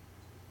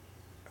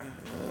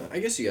 I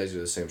guess you guys do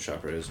the same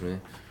ShopRite as me.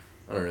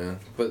 I don't know,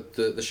 but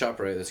the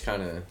ShopRite that's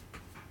kind of,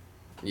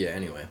 yeah.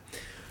 Anyway,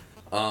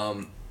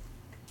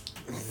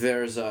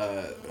 there's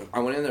I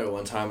went in there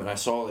one time and I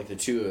saw like the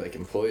two like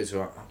employees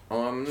who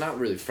I'm not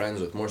really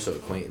friends with, more so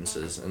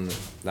acquaintances, and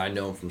I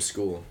know them from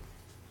school.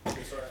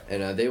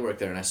 And they worked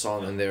there, and I saw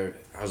them, and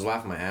I was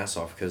laughing my ass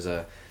off because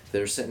they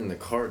were sitting in the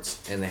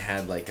carts, and they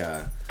had like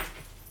I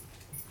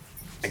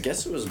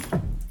guess it was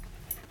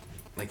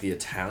like the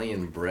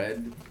Italian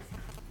bread.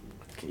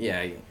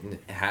 Yeah, it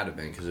had to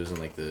been because it was in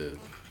like the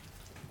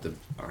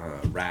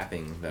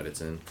wrapping that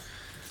it's in.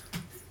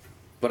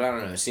 But I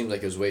don't know. It seemed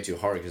like it was way too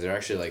hard because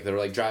they were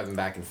like driving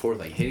back and forth,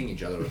 like hitting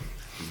each other with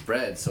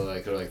bread. So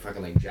like they're like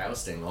fucking like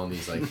jousting on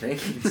these like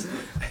things,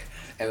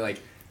 and like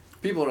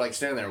people are like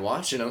standing there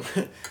watching them,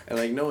 and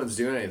like no one's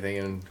doing anything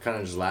and kind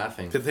of just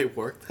laughing. Did they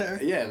work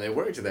there? Yeah, and they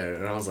worked there,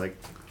 and I was like,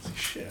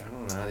 shit, I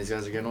don't know how these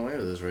guys are getting away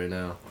with this right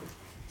now.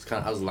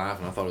 I was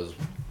laughing. I thought it was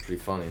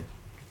pretty funny.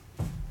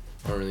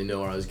 I don't really know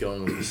where I was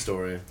going with the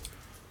story.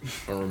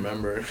 I don't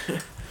remember.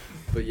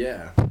 But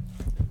yeah,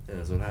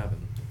 that's what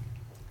happened.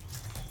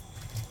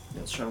 Yeah,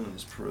 let's try one of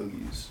these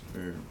pierogies.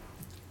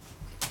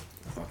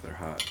 Fuck, they're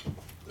hot.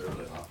 They're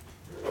really hot.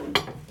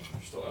 They're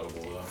still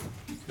edible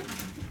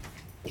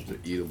though. They're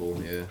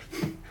eatable, yeah.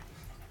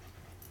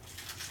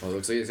 Oh, it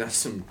looks like it's got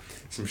some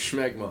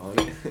schmegma on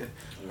it.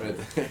 Right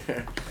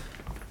there.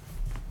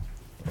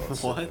 Oh,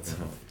 it's What?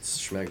 It's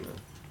schmegma.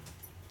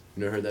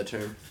 You never heard that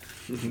term?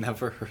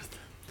 Never heard that.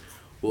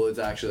 Well, it's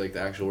actually like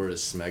the actual word is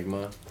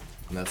smegma,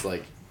 and that's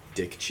like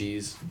dick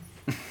cheese.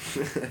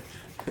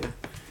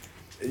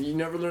 You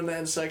never learned that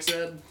in sex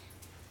ed?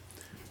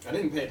 I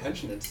didn't pay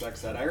attention in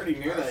sex ed. I already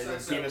knew Our that the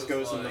sex ed penis was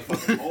goes in the like-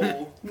 fucking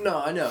hole. No,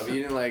 I know, but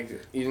you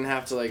didn't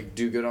have to like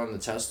do good on the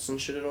tests and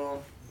shit at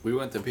all. We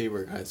went to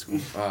Peaburg High School.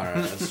 All right,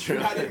 that's true.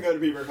 I didn't go to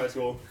Beaver High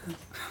School.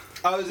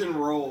 I was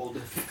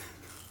enrolled.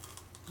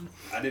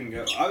 I didn't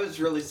go. I was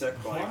really sick.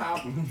 Like, What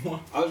happened?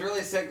 I was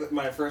really sick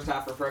my first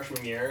half of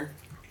freshman year.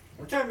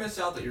 What did I miss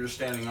out that you were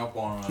standing up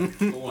on a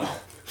stool now?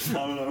 I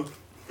don't know.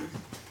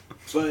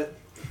 But,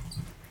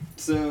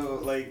 so,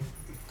 like,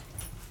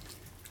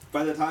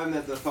 by the time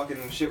that the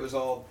fucking shit was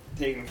all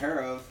taken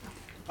care of,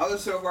 I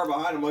was so far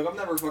behind. I'm like, I'm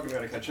never fucking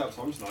gonna catch up,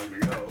 so I'm just not gonna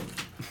go.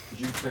 Did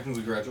you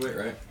technically graduate,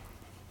 right?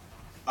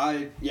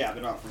 Yeah,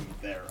 but not from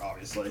there,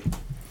 obviously.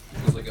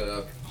 It was like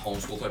a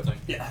homeschool type thing.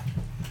 Yeah.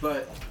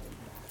 But,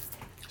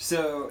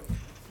 so,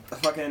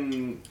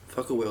 fucking,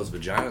 Fuck a whale's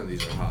vagina.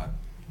 These are hot.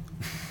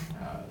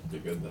 They're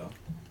good though.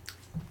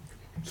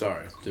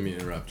 Sorry, didn't mean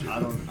to interrupt you. I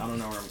don't know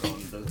where I'm going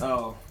with this.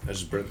 Oh. I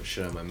just burnt the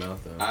shit out of my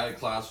mouth though. I had a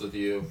class with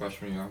you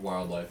freshman year,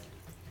 wildlife.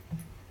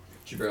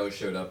 She barely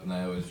showed up, and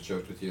I always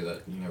joked with you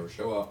that you never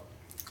show up.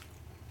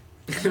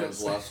 And that was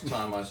the last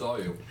time I saw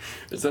you.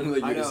 It sounded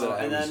like I you just know, said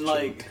I and was then,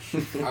 like,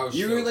 I was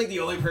you were, shook. like, the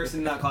only person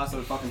in that class that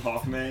would fucking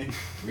talk to me.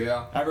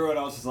 Yeah. Everyone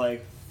else is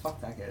like, fuck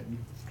that kid.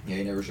 Yeah,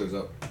 he never shows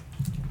up.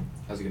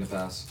 How's he gonna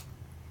pass?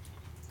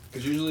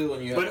 Because usually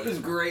when you have, But it was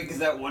great, because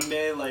that one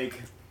day,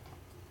 like,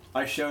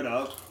 I showed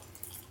up.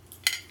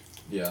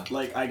 yeah.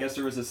 Like, I guess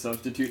there was a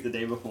substitute the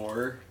day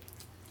before,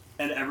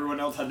 and everyone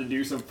else had to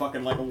do some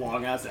fucking, like, a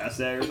long-ass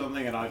essay or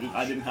something, and I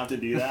didn't have to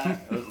do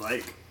that. It was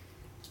like,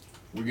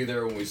 Were you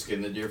there when we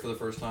skinned the deer for the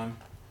first time?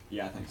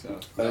 yeah, I think so.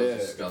 That Oh, was yeah.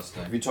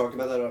 disgusting. Have you talked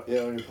about that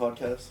on your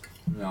podcast?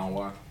 No,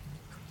 why?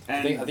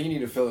 And I think you need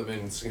to fill them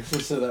in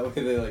so that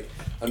way they like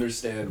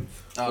understand.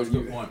 Oh, that's a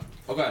good point.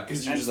 Okay.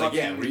 Because you're And just like,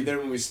 yeah, fucking- were you there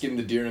when we skinned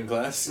the deer in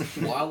class?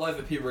 Wildlife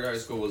at Peaburg High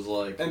School was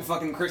like and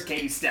fucking Chris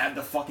Cady stabbed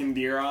the fucking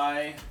deer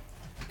eye.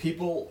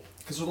 people,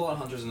 because there's a lot of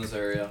hunters in this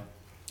area,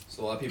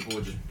 so a lot of people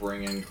would just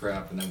bring in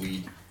crap and then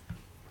we'd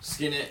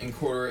skin it and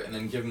quarter it and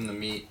then give them the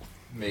meat,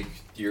 make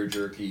deer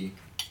jerky,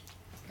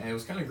 and it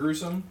was kind of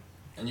gruesome.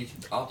 And you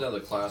could opt out of the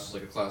class. It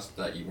was like a class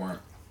that you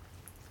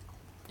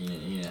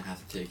didn't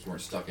have to take. You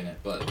weren't stuck in it,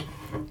 but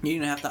You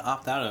didn't have to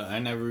opt out of it. I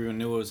never even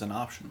knew it was an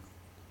option.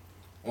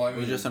 well, I It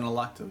mean, was just an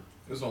elective.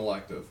 it was an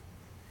elective.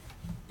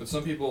 But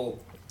some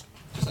people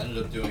just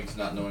ended up doing it 'cause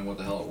not knowing what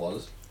the hell it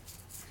was.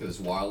 Because it's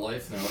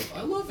wildlife, and they're like,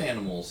 I love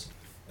animals.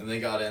 And they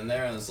got in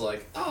there, and it's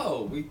like,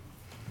 oh, we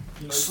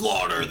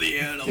Slaughter the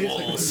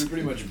We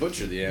pretty much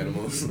butcher the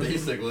animals.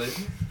 Basically.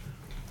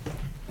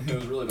 It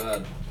was really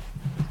bad.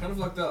 Kind of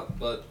fucked up,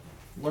 but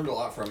learned a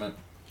lot from it.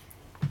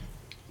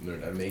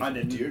 Learned how to make I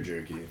didn't. deer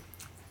jerky.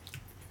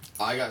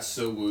 I got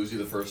so woozy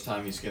the first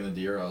time he skinned the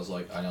deer, I was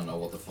like, I don't know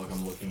what the fuck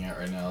I'm looking at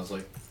right now. I was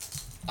like,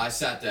 I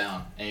sat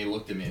down, and he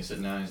looked at me,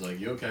 sitting down, he's like,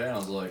 you okay? And I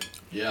was like,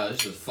 yeah,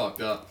 this is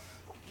fucked up.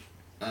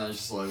 And I was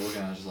just like,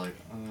 looking at it, just like,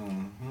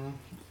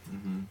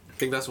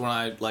 I think that's when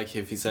I, like,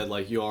 if he said,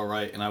 like, you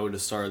alright, and I would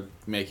have started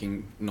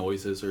making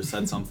noises or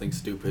said something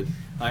stupid.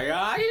 Like,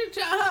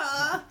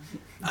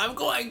 I'm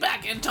going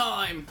back in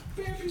time.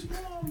 Bambi's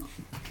wrong.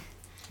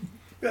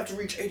 You have to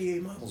reach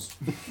 88 miles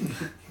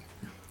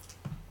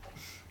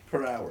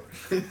per hour.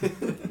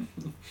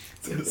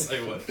 Say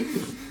what?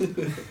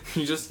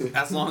 You just,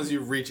 as long as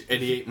you reach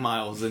 88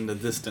 miles in the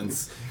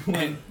distance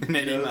in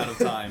any amount of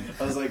time.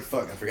 I was like,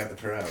 fuck, I forgot the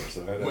per hour.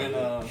 So I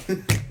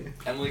When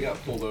Emily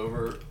got pulled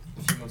over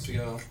a few months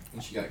ago,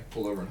 and she got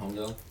pulled over in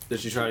Homedale. Did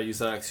she try to use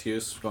that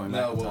excuse going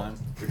back No, in well, time?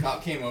 the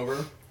cop came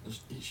over. And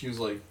she was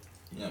like,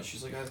 you know,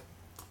 she's like,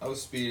 I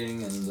was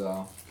speeding, and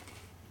I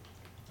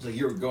was like,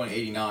 you were going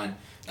 89.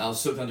 And I was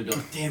so tempted to be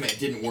like, damn it, it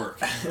didn't work.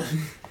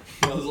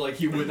 I was like,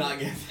 he would not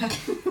get that.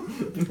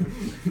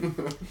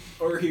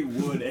 Or he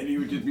would, and he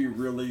would just be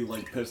really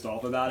like pissed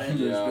off about it.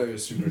 Yeah. It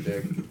was super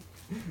dick.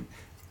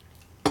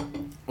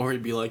 Or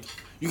he'd be like,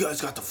 you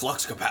guys got the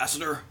flux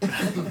capacitor?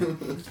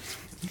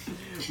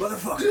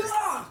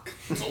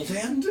 Motherfucker.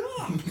 Zoltan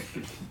Duck!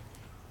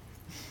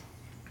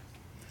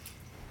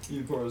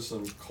 You part of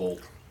some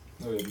cult.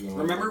 I have no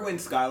Remember idea. when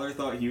Skylar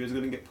thought he was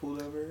gonna get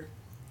pulled over?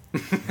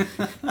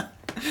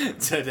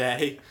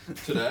 Today,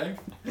 Today?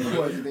 Why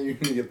do you think you're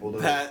gonna get pulled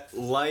over? that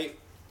light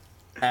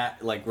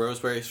at like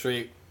Roseberry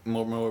Street,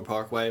 Miller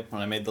Parkway,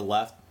 when I made the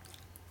left,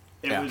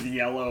 It Yeah. was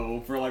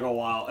yellow for like a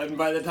while, and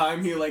by the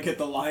time he like hit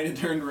the line, it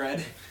turned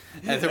red.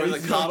 and there was a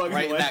He's cop fucking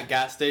right in away. that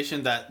gas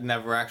station that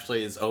never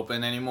actually is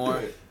open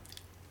anymore.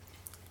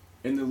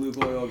 In the Luke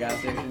Oil gas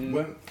station.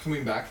 When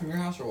coming back from your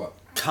house or what?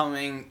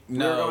 Coming, were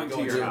no, going to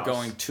your we were house.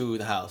 going to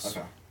the house.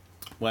 Okay.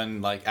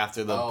 When like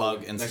after the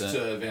bug incident. Next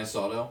to Advanced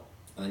Auto,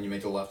 and then you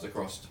make the left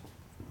across.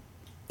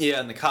 Yeah,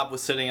 and the cop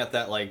was sitting at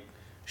that like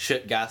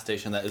shit gas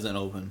station that isn't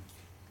open.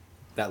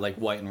 That like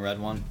white and red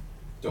one.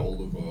 The old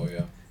Luke Oil,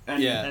 yeah.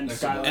 And, Yeah. and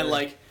Next to Skylar. And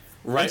like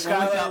right when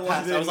we Skylar got past, I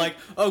was wasn't- like,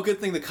 "Oh, good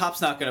thing the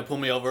cop's not gonna pull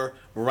me over."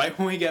 Right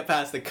when we get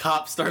past, the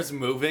cop starts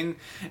moving,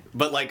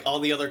 but like all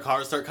the other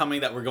cars start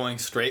coming that were going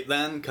straight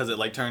then because it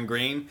like turned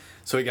green,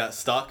 so he got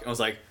stuck. And I was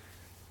like,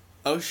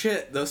 "Oh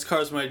shit, those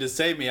cars might just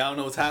save me. I don't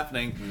know what's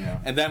happening." Yeah.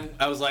 And then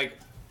I was like,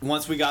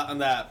 once we got on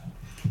that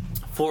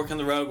fork in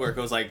the road where it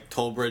goes like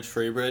toll bridge,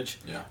 free bridge,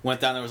 Yeah. went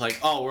down there, was like,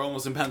 oh, we're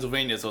almost in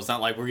Pennsylvania, so it's not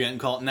like we're getting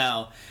caught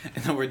now.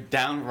 And then we're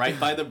down right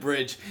by the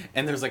bridge,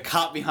 and there's a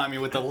cop behind me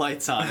with the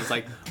lights on. It's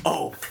like,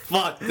 oh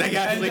fuck, they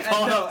actually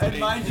caught up to and me.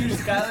 mind you,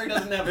 Skylar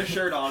doesn't have a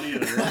shirt on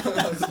either.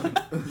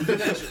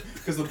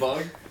 Because the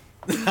bug?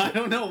 I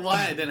don't know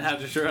why I didn't have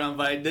the shirt on,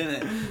 but I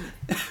didn't.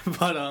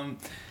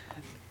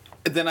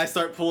 But then I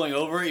start pulling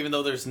over, even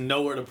though there's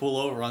nowhere to pull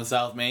over on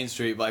South Main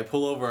Street. But I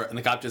pull over, and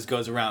the cop just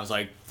goes around. It's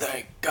like,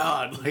 thank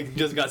God! Like,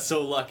 just got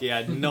so lucky. I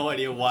had no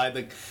idea why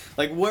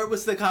where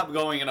was the cop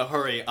going in a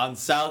hurry on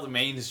South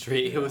Main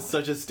Street? It was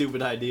such a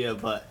stupid idea,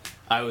 but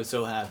I was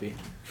so happy.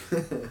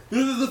 This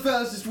is the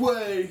fastest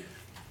way.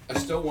 I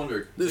still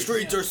wonder. The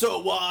streets are so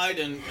wide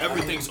and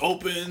everything's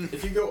open.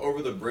 If you go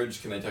over the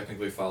bridge, can they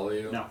technically follow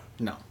you? No.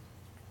 No.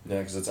 Yeah,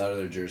 because it's out of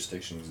their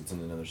jurisdiction 'cause it's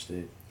in another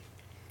state.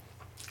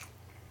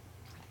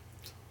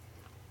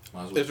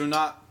 Might as well. If you're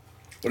not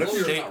What if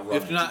you're state, not if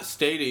running? you're not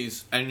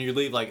staties and you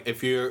leave, like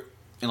if you're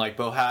in like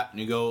Bohat and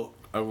you go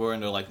over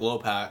into like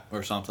Lopat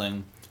or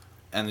something,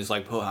 and there's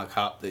like Bohat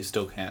cop, they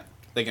still can't.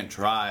 They can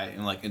try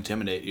and like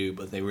intimidate you,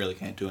 but they really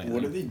can't do anything.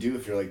 What do they do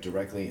if you're like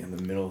directly in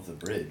the middle of the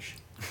bridge?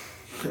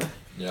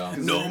 Yeah.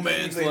 No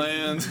man's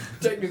land.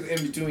 Technically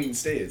in between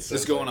states. so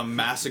Just go on a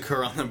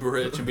massacre on the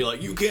bridge and be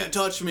like, you can't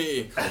touch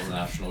me. Call the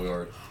National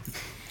Guard.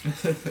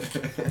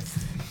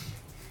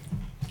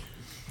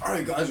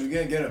 Alright guys, we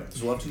gotta get him.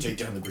 So we'll have to take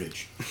down the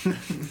bridge.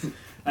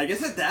 I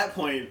guess at that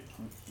point,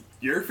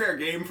 you're fair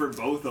game for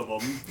both of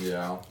them.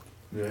 Yeah.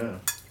 Yeah.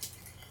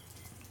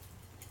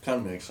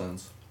 Kind of makes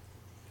sense.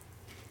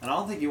 And I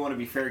don't think you want to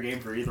be fair game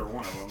for either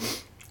one of them.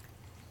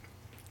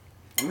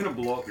 I'm gonna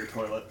blow up your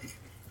toilet,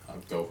 I'll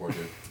go for it,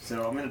 dude.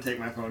 so I'm gonna take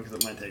my phone because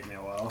it might take me a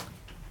while.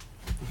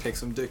 Take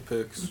some dick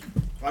pics.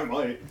 I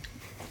might.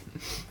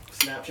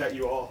 Snapchat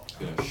you all.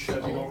 Gonna shit Because you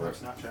all don't over have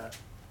it. Snapchat.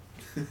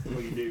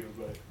 Well, you do,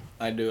 but.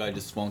 I do, I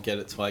just won't get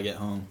it till I get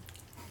home.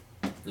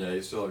 Yeah,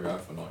 you still have your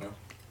iPhone, don't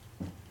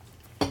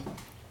you?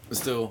 It's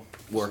still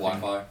working.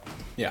 Wi-Fi.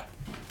 Yeah.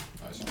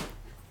 Nice.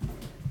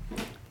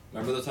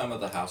 Remember the time at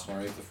the house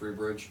underneath the Free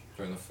Bridge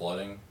during the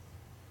flooding?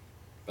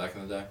 Back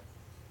in the day?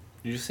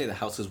 Did you say the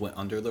houses went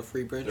under the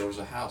free bridge? There was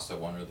a house that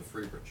went under the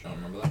Free Bridge. You don't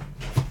remember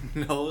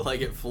that? No,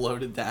 like it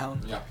floated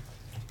down. Yeah.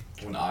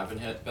 When Ivan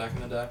hit back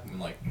in the day, in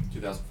like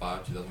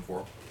 2005,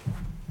 2004,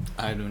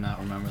 I do not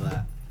remember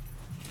that.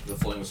 the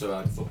flooding was so bad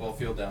at the football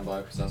field down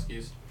by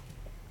Koseski's.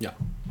 Yeah.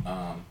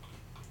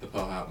 The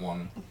Pohat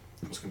one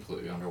was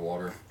completely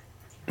underwater.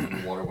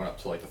 And the water went up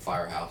to like the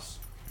firehouse.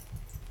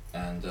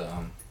 And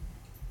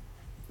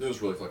it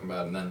was really fucking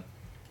bad. And then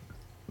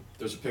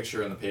there's a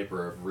picture in the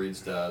paper of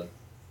Reed's dad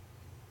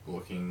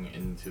looking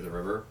into the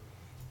river,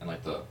 and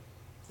like there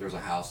was a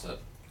house that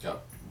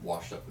got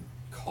washed up and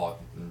caught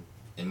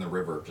in the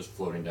river, just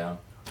floating down.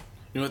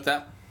 You know what,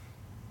 that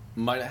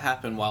might have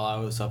happened while I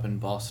was up in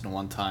Boston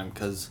one time,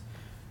 because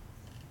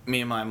me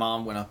and my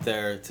mom went up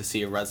there to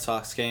see a Red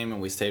Sox game, and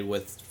we stayed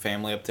with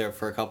family up there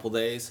for a couple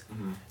days.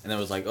 Mm-hmm. And it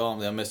was like, oh, I'm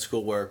gonna miss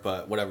schoolwork,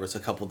 but whatever, it's a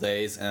couple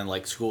days. And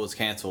like school was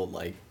canceled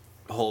like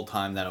the whole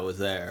time that I was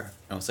there.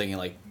 And I was thinking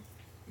like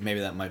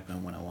maybe that might have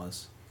been when I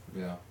was.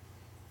 Yeah,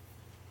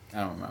 I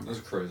don't it remember. was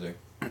crazy.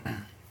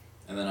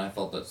 And and then I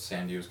thought that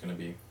Sandy was gonna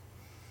be.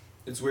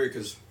 It's weird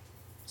because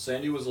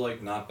Sandy was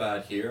like not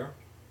bad here,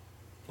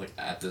 like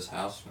at this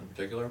house in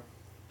particular.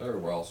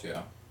 Everywhere else,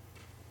 yeah.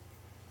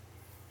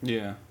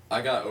 Yeah.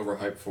 I got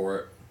overhyped for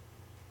it.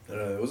 I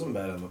don't know, it wasn't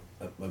bad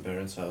at my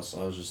parents' house.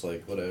 I was just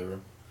like, whatever.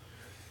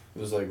 It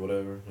was like,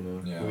 whatever, you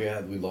know.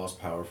 Yeah. We lost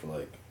power for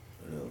like,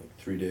 I don't know, like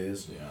 3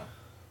 days. Yeah.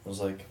 I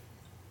was like,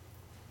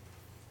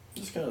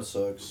 this kind of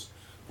sucks.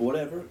 But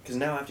whatever, because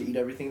now I have to eat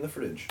everything in the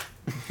fridge.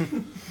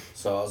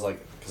 So I was like,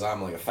 because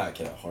I'm like a fat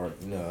kid at heart.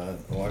 You know,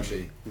 well,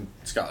 actually,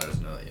 Skylar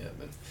doesn't know that yet,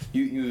 but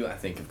you I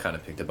think, have kind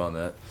of picked up on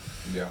that.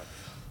 Yeah.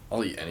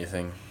 I'll eat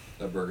anything.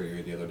 That burger you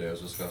ate the other day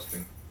was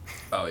disgusting.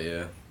 Oh,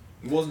 yeah.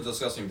 It wasn't a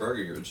disgusting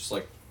burger. You were just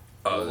like,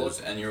 Oh,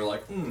 looked and you were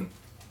like,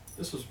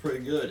 this was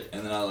pretty good.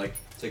 And then I like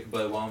take a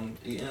bite while I'm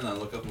eating, and I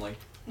look up and like,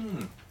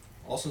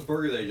 Austin's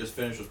burger that you just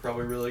finished was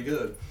probably really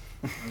good.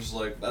 I'm just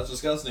like, that's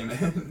disgusting,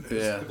 man.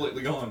 It's Yeah.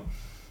 completely gone.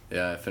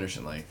 Yeah, I finished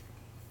in like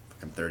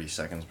fucking 30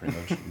 seconds, pretty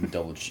much.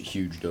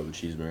 Huge double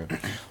cheeseburger.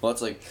 Well,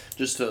 it's like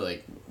just to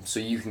like so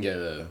you can get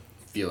a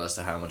feel as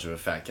to how much of a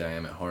fat kid I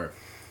am at heart.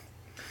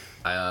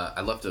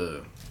 I left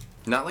a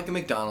not like a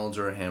McDonald's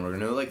or a hamburger,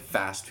 no like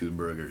fast food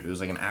burger. It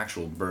was like an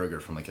actual burger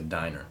from like a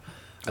diner.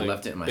 I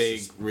left it in my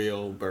big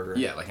real burger.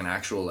 yeah, like an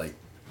actual like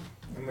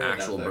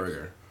actual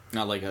burger.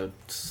 Not like a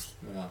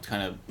Yeah.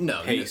 kind of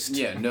No, paste.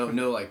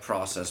 no like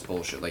processed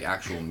bullshit, like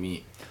actual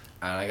meat.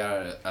 And I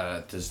got it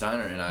at this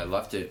diner, and I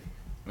left it.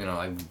 You know,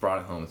 I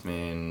brought it home with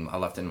me, and I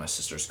left it in my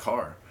sister's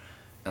car,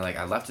 and like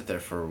I left it there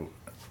for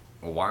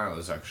a while. It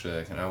was actually,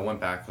 like, and I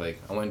went back,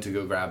 like I went to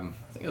go grab,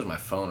 I think it was my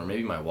phone or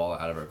maybe my wallet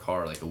out of her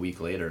car, like a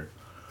week later,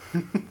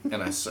 and it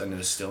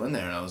was still in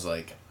there, and I was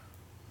like,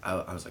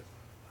 I was like,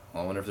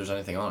 well, I wonder if there's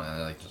anything on it.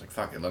 And I was like,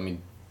 fuck it, let me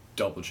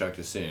double check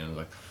to see. And I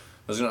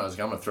was like,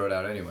 I'm gonna throw it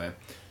out anyway.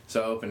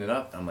 So I opened it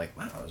up, and I'm like,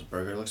 wow, this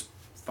burger looks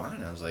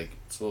fine. I was like,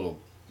 it's a little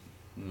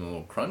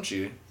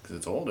crunchy because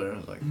it's older. I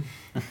was like,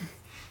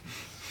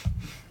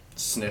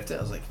 sniffed it.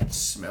 I was like, it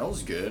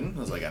smells good. I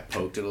was like, I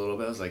poked it a little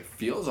bit. I was like,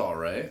 feels all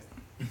right.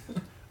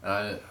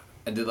 I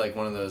did like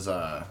one of those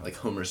like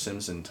Homer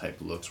Simpson type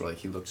looks where like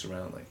he looks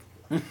around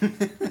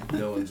like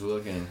no one's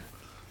looking.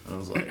 And I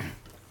was like,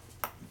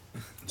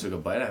 took a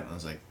bite out of it. And I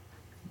was like,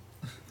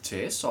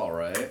 tastes all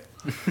right.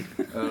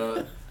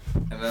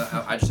 And then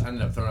I just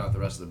ended up throwing out the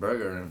rest of the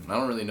burger, and I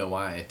don't really know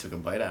why I took a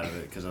bite out of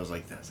it, because I was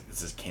like, this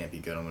just can't be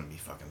good, I'm going to be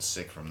fucking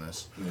sick from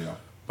this. Yeah.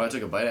 But I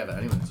took a bite out of it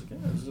anyway, I was like, yeah,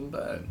 this isn't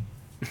bad.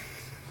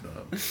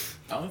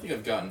 I don't think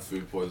I've gotten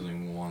food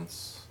poisoning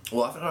once.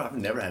 Well, I've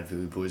never had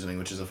food poisoning,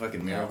 which is a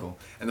fucking miracle.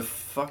 Yeah. And the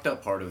fucked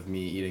up part of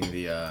me eating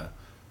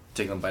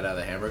taking a bite out of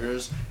the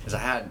hamburgers is I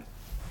had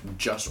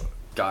just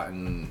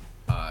gotten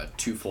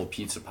 2 full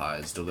pizza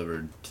pies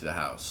delivered to the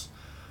house.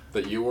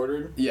 That you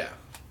ordered? Yeah.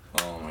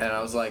 Oh my And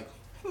I was like,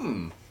 let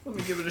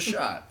me give it a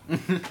shot.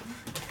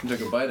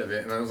 Took a bite of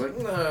it, and I was like,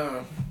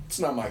 no, it's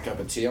not my cup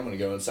of tea. I'm going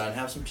to go inside and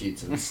have some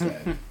pizza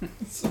instead.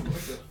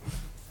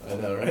 I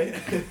know, right?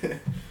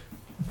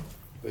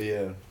 But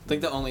yeah. I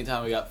think the only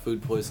time we got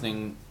food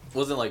poisoning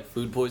wasn't like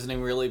food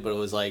poisoning really, but it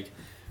was like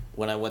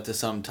when I went to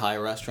some Thai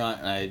restaurant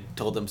and I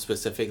told them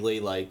specifically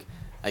like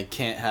I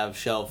can't have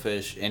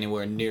shellfish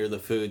anywhere near the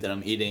food that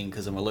I'm eating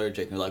because I'm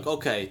allergic. And they're like,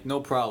 okay, no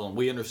problem.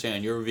 We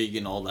understand. You're a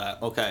vegan, all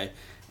that. Okay.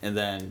 And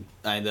then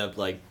I ended up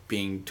like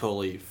being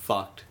totally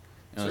fucked.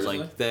 And I was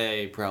like,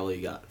 they probably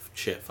got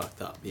shit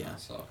fucked up. Yeah. That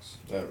sucks.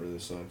 That really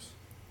sucks.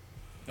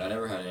 I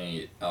never had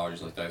any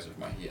allergies like that except for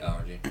my heat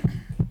allergy.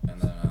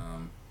 And then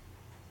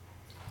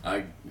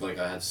I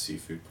had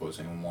seafood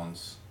poisoning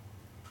once.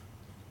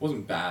 It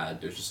wasn't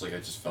bad. It was just like I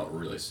just felt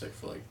really sick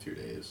for like 2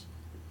 days.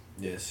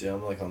 Yeah, see,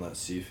 I'm like on that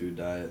seafood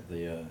diet,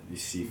 the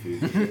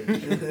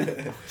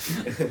seafood.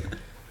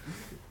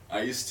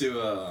 I used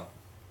to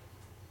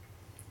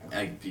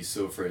I'd be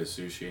so afraid of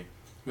sushi.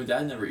 My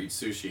dad never eats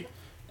sushi,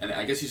 and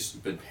I guess he's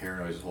just been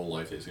paranoid his whole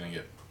life that he's gonna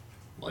get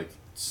like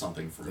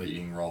something from Like,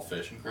 eating raw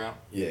fish and crap.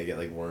 Yeah, get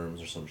like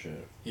worms or some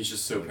shit. He's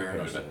just so Like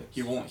paranoid about it.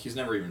 parasites. He's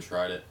never even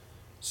tried it.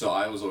 So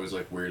I was always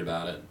like weird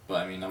about it,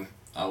 but I mean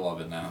I love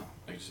it now.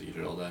 I just eat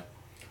it all day.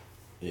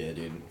 Yeah,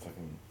 dude,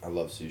 I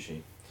love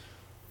sushi.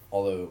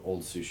 Although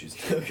old sushi's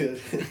no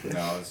good.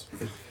 No, it's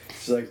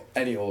It's like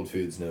any old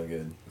food's no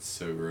good.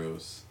 so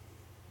gross.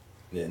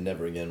 Yeah,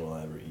 never again will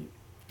I ever eat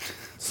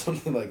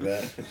something like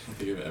that. I don't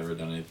think I've ever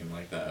done anything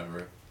like that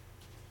ever.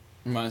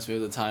 Reminds me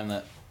of the time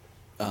that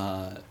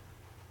a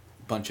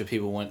bunch of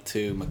people went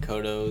to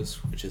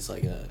Makoto's, which is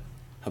like a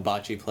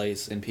hibachi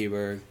place in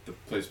Petersburg. The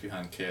place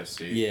behind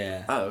KFC.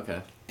 Yeah. Oh,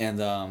 okay.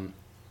 And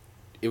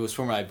it was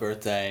for my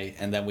birthday,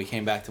 and then we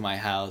came back to my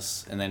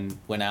house and then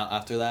went out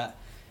after that,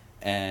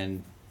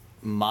 and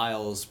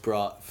Miles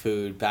brought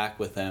food back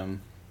with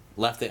him,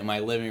 left it in my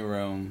living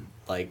room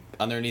like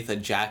underneath a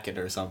jacket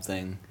or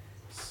something,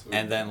 So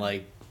and then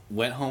like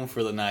went home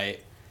for the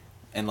night,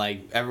 and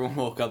like everyone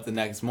woke up the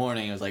next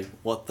morning and was like,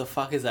 what the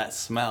fuck is that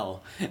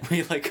smell?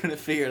 We like couldn't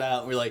figure it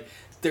out. We're like,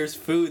 there's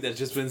food that's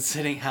just been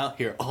sitting out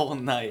here all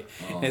night.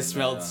 Oh, And it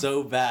smelled man.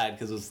 so bad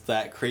because it was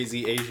that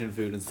crazy Asian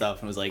food and stuff,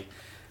 and it was like,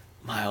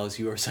 Miles,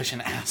 you are such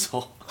an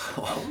asshole.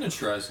 I want to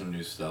try some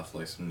new stuff,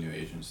 like some new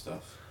Asian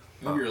stuff.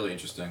 It'd be really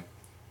interesting.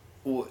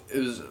 Well, it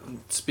was,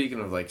 speaking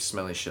of like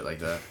smelly shit like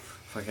that,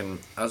 fucking,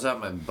 I was at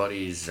my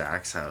buddy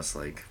Zach's house,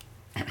 like,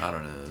 I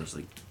don't know, it was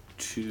like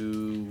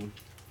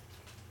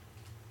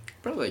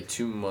probably like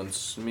 2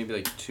 months, maybe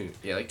like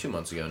 2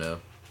 months ago now.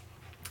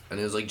 And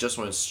it was like just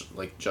when it's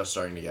like just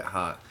starting to get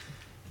hot.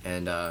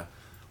 And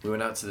we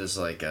went out to this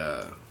like,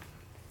 it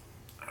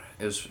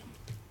was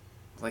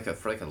like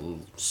for like a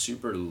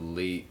super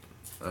late,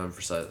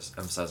 emphasize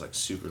like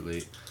super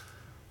late,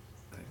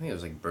 I think it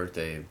was like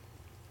birthday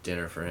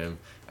dinner for him,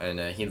 and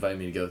he invited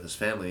me to go with his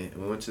family, and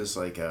we went to this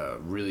like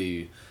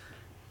really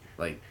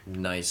like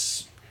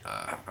nice,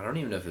 I don't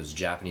even know if it was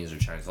Japanese or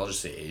Chinese, I'll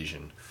just say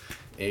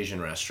Asian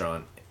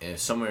restaurant, and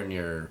somewhere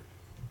near,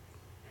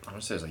 I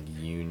want to say it was like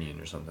Union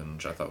or something,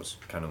 which I thought was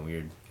kind of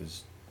weird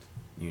because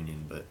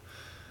Union, but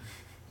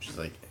just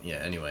like, yeah,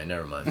 anyway,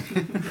 never mind.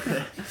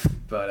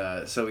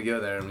 But so we go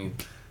there, and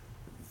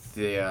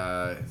they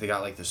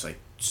got like this like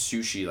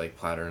sushi like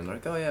platter, and they're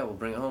like, oh yeah, we'll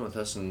bring it home with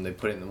us, and they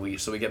put it in the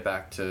so we get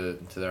back to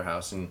their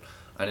house, and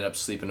I ended up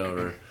sleeping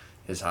over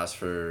his house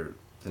for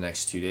the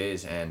next 2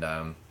 days, and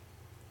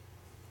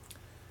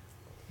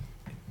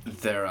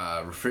their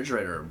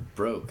refrigerator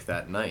broke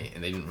that night,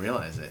 and they didn't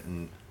realize it,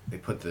 and they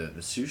put the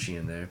sushi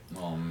in there,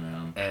 Oh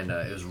man. and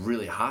it was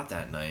really hot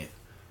that night.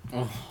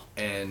 Oh.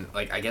 And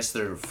like, I guess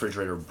their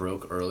refrigerator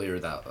broke earlier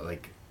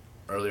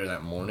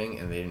that morning,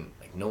 and they didn't,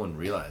 like, no one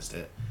realized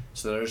it,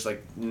 so they're just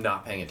like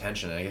not paying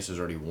attention, and I guess it was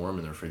already warm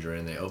in the refrigerator,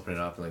 and they open it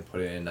up and like put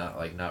it in,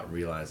 not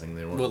realizing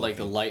they weren't Well, like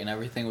the looking. light and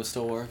everything was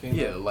still working?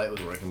 Yeah, the light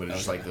was working, but it's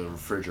just Okay. like the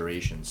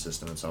refrigeration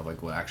system itself,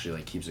 like what actually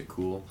like keeps it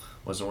cool,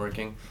 wasn't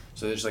working.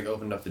 So they just like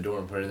opened up the door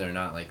and put it in there,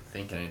 not like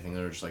thinking anything.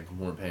 They were just like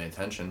weren't paying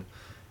attention,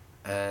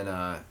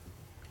 and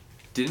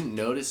didn't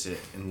notice it,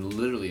 and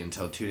literally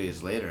until 2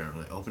 days later,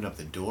 we opened up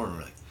the door and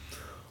we're like,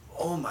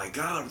 oh my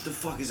god, what the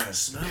fuck is that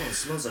smell? It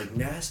smells like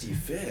nasty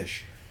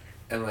fish,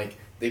 and like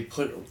they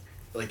put,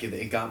 like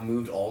it got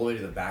moved all the way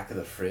to the back of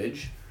the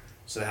fridge,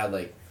 so they had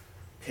like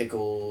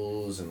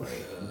pickles and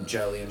like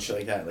jelly and shit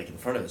like that like in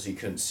front of it, so you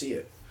couldn't see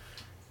it.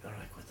 And we're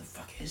like, what the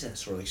fuck is that?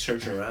 So we're like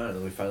searching around, and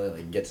then we finally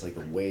like get to like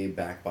the way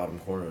back bottom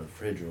corner of the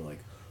fridge, and we're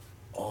like,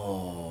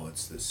 oh,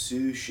 it's the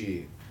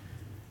sushi.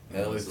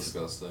 And That's then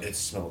disgusting. it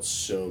smelled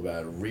so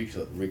bad, reeked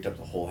up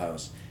the whole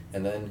house.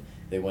 And then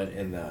they went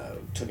and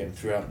took it and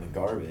threw it out in the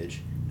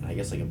garbage, and I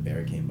guess like a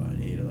bear came by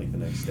and ate it like the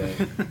next day.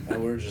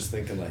 And we were just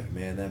thinking like,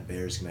 man, that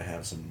bear's gonna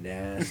have some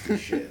nasty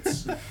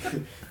shits.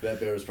 That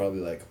bear was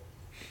probably like,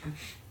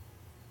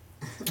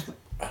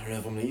 I don't know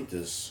if I'm gonna eat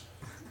this.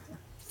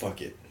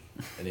 Fuck it,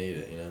 and ate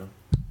it, you know.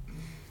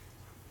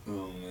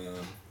 Oh man.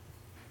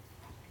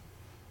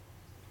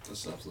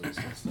 That's absolutely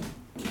disgusting.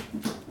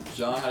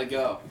 John, how'd it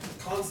go?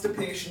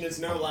 Constipation is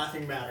no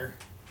laughing matter.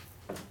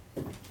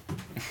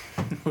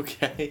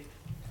 Okay.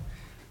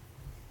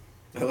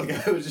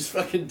 Like, I was just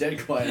fucking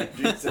dead quiet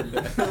after you said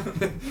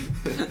that.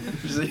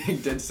 Just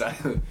like dead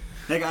silent.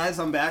 Hey guys,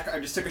 I'm back. I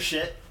just took a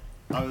shit.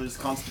 I was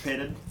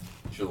constipated.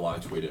 You should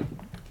live tweet it.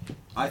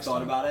 I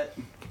thought about it.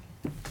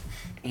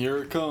 Here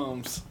it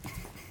comes.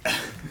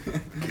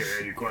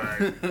 Candy quack.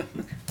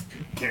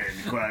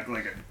 Candy quack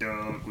like a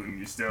dog when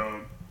you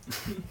stuck.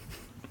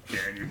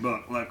 Candy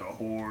buck like a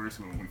horse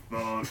when we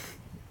fuck.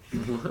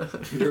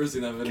 You ever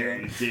seen that video?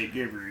 Candy take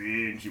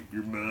every inch of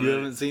your butt. You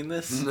haven't seen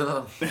this?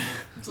 No.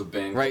 It's a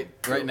band.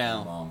 Right- called right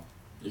now. Mom.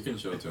 You can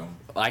show it to him.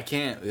 I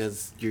can't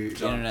because your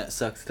John. internet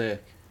sucks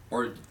dick.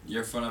 Or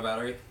your phone have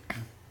battery?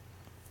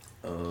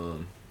 I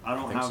don't I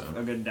think have so.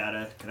 a good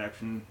data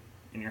connection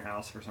in your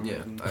house for some Yeah.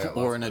 reason. I got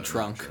Or lots in a of better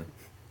trunk.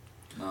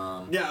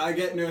 option. Yeah, I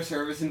get no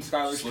service in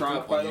Skylar's Just look trunk,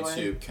 up by on the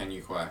YouTube, way. Can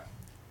You Quack?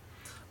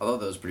 I thought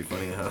that was pretty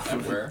funny how.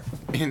 And where?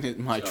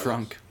 In my Shows.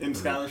 trunk. In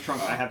Skylar's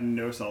trunk, I have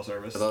no cell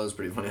service. I thought it was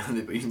pretty funny how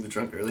they put you in the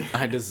trunk earlier.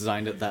 I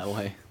designed it that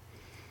way.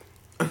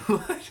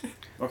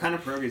 What kind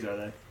of pierogies are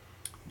they?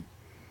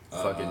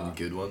 Fucking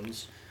good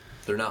ones.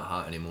 They're not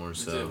hot anymore,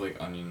 They have so.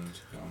 like onions.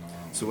 I don't know.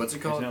 So what's it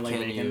called? Isn't it like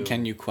Can bacon? you?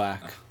 Can you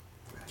quack?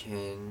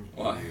 Can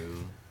Why?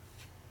 you?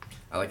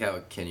 I like how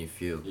Can You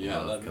Feel You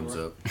had Love that comes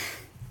before? up.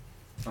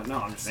 Oh, no,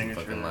 I'm just Some saying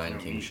it's fucking Lion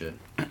King shit.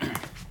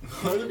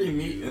 Why would there be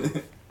meat in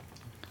it?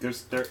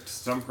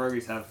 Some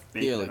pierogies have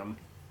bacon Yeah, in like- them,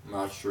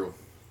 Not true.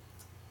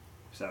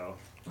 so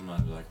I'm not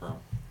into that crap.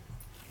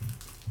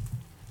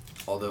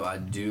 Although I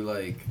do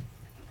like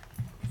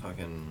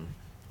fucking.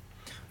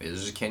 Wait,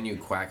 is this Can You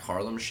Quack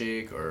Harlem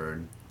Shake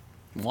or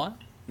What?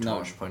 No.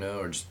 Tosh Point oh,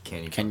 or just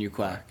Can You? Can you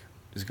quack?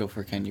 Just go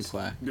for can you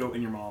quack. go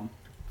in your mom.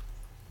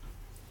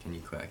 Can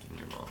You Quack in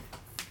your mom?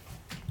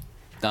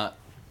 Not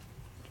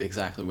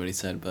exactly what he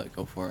said, but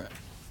go for it.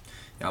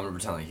 Yeah, I'm gonna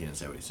pretend like he didn't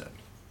say what he said.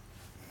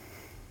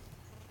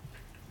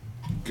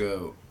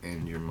 Go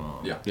in your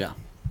mom. Yeah. Yeah.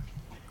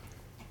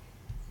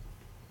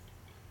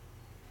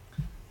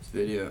 This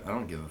video, I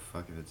don't give a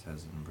fuck if it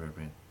says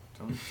inappropriate.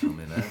 Don't tell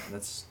me that.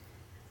 That's.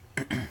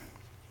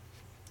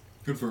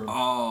 Confirm.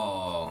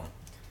 Oh.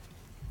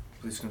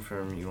 Please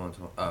confirm you want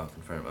to. Oh,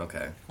 confirm.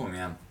 Okay. Cool,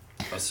 man.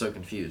 I was so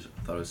confused.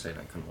 I thought it was saying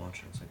I couldn't watch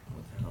it. I was like,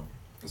 what the hell?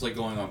 It's like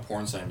going on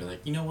porn site and be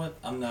like, you know what?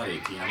 I'm not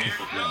 18. I'm gonna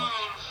click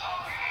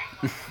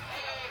no.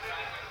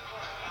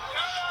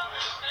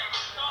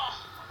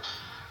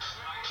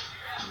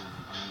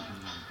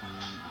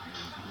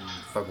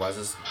 Fuck, why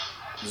is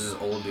this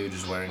old dude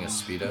just wearing a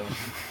Speedo?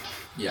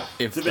 Yeah.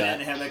 If It's a banana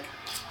that, hammock.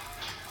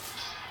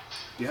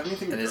 Do you have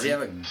anything to And does drink? he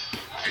have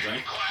a...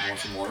 Drink? You want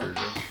some water? You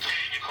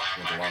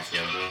want the last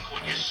Red Bull?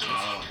 Want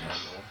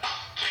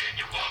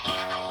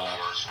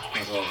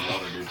to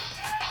water, dude?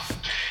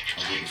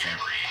 I'll get you some.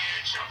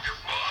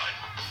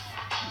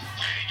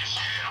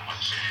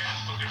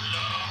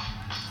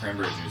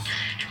 Cranberry juice.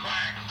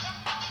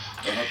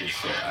 That'll help your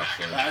shit,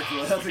 actually.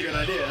 Actually, that's a good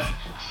idea.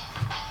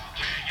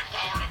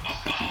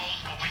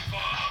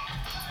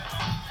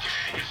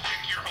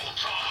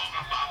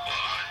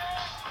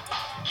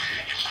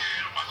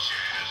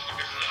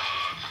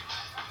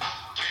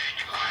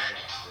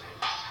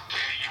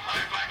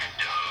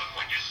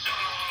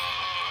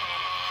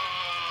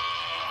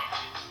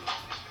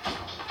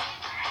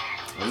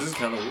 This is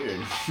kind of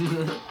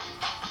weird.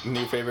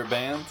 new favorite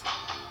band?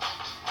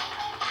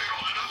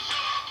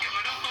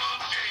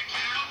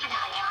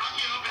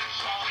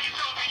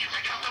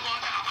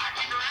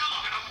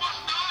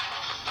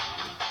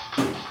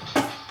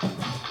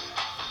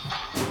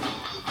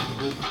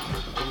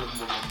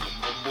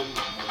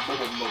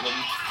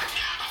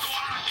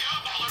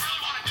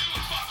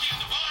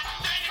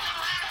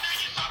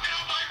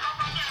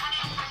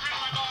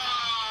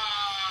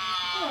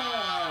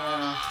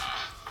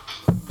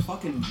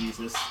 Fucking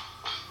Jesus.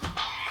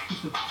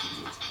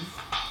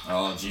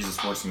 Oh,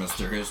 Jesus works in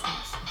mysterious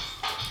ways.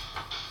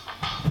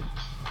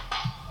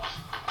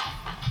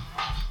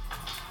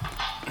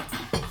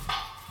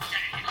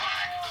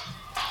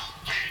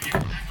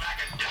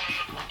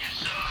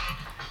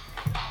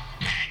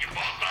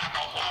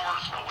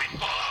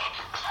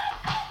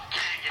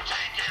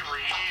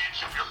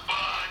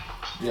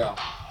 Yeah.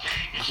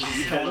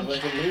 You kind of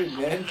like a dude,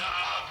 man.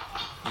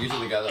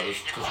 Usually the guy that was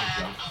pushing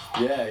junk.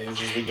 Yeah, he's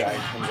just the guy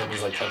who comes in,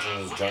 he's like touching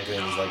his junk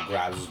and he's like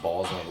grabs his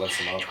balls and like lifts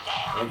them up.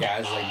 And the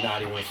guy's like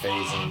not even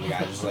phased and the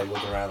guy's just like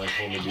looking around like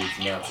pulling the dude's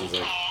nuts. He's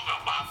like,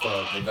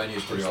 fuck. The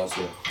venue's pretty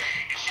awesome.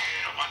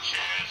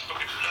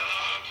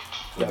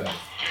 Got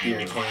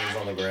beer cans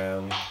on the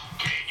ground.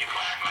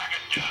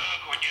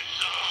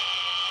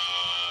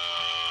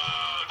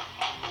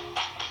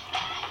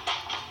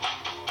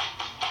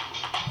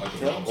 Like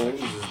the How drum old is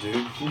section. this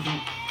dude?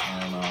 I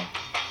don't know.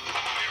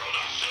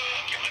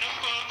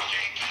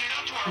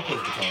 Who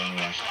plays guitar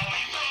anyway?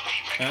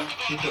 Huh?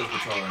 Who plays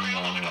guitar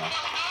anyway?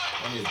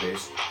 I need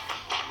bass.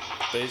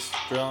 Bass,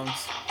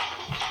 drums,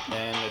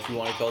 and if you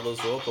want to call those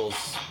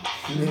vocals,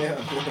 Yeah,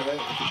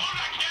 right.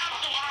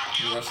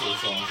 The rest of the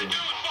songs are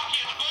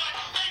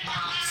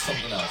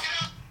something else.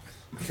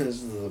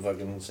 This is the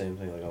fucking same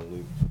thing like on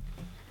loop.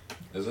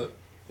 Is it?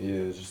 Yeah,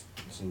 it's just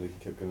something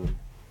kept going.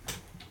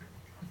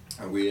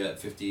 Are we at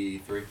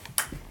 53?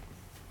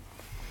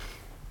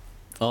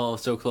 oh,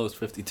 so close,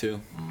 52.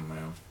 Oh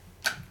man.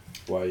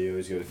 Why you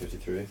always go to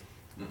 53?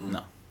 Mm-mm.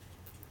 No.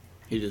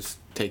 He just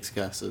takes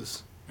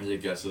guesses. I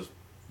take guesses.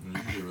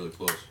 You're really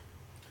close.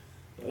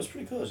 That was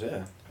pretty close,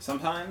 yeah.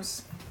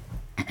 Sometimes,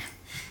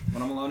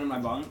 when I'm alone in my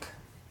bunk,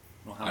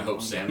 I'll have I my hope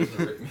bunk. Sam doesn't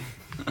hurt me.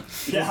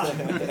 Yeah,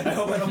 I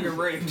hope I don't get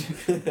raped.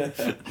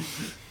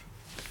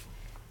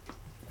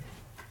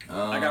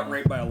 I got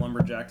raped by a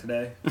lumberjack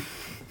today.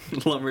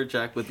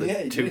 Lumberjack with the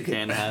Yeah, you did.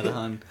 toucan hat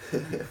on.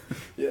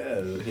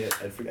 Yeah,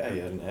 I forgot he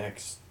had an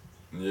axe.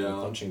 A Yeah.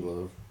 punching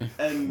glove.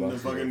 And the Lucky.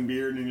 fucking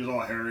beard, and he's all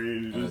hairy.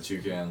 And And a just,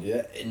 toucan.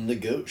 Yeah, in the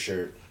goat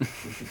shirt.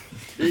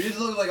 he just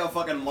looks like a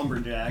fucking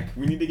lumberjack.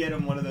 We need to get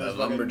him one of A those.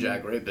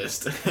 lumberjack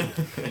rapist.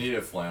 I need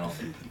a flannel.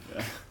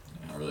 Yeah.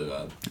 Yeah, really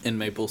bad. And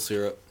maple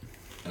syrup.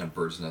 And a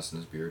bird's nest in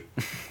his beard.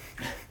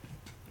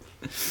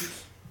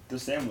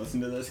 Does Sam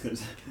listen to this?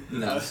 Cause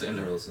No, Sam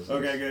never listens to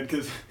okay, this. good.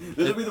 Because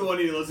this will be the one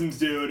he listens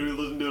to, and he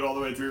listens to it all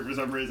the way through for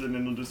some reason,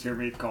 and he'll just hear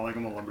me calling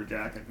him a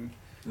lumberjack. And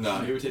No,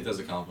 he would take that as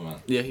a compliment.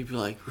 Yeah, he'd be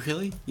like,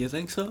 really? You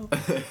think so?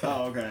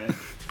 oh, okay.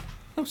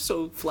 I'm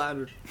so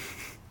flattered.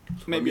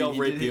 Maybe I mean, I'll he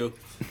rape did you.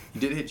 He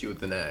did hit you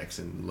with an axe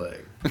in the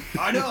leg.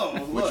 I know.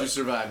 But Look, you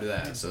survived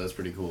that, so that's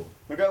pretty cool.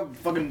 look how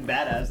fucking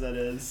badass that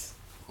is.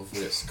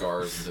 Hopefully it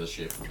scars into the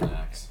shape of an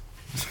axe.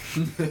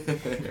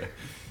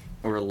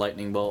 Or a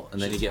lightning bolt, and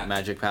then you Just get tat-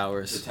 magic To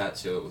powers.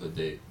 tattoo it with a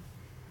date.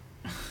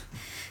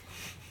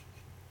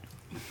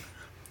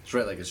 Just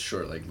write like a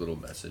short, like little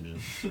message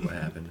and what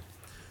happened.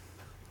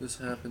 This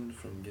happened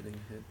from getting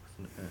hit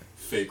with an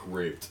Fake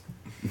raped.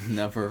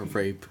 Never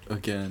rape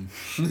again.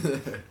 axe.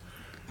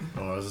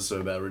 Oh, this is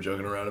so bad. We're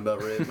joking around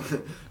about rape.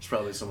 There's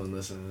probably someone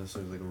listening to this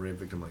who's like a rape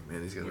victim. Like,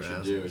 man, these guys What are you should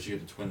assholes. do is you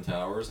get the Twin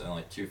Towers and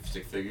like two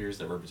stick figures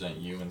that represent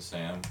you and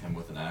Sam, him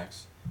with an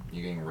axe,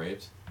 you getting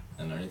raped,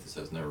 and underneath it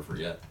says never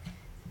forget.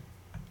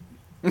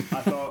 I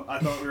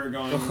thought we were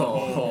going the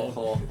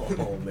whole.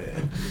 Oh,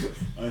 man.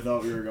 I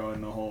thought we were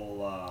going the whole.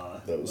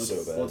 That was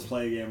let's, so bad. Let's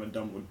play a game of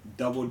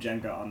double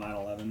Jenga on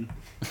 9/11.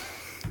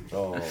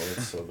 Oh,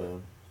 that's so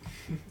bad.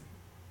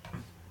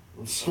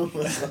 It's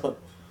almost,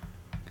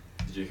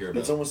 Did you hear about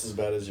it's almost as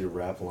bad as your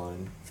rap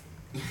line.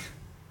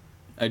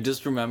 I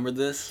just remembered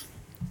this.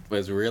 It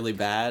was really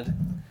bad.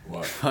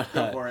 What? But,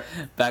 Go for it.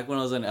 back when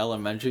I was in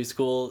elementary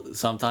school,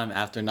 sometime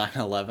after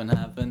 9/11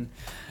 happened,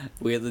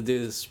 we had to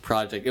do this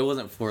project. It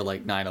wasn't for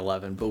like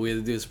 9/11, but we had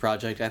to do this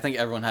project. I think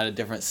everyone had a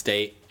different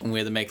state, and we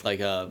had to make like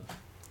a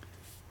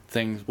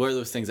things. What are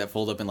those things that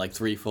fold up in like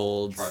 3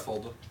 folds?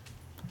 Trifold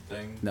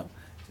thing? No.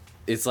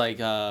 It's like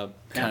a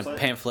kind of Pamphlet?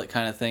 pamphlet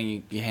kind of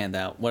thing you hand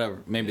out. Whatever.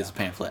 Maybe it's a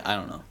pamphlet. I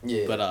don't know.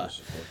 Yeah. But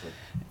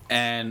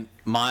and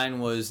mine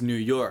was New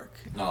York.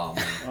 Oh,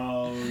 man.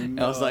 Oh, And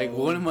no. I was like,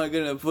 what am I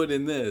gonna put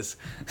in this?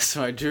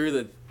 So I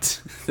drew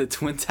the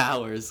Twin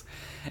Towers,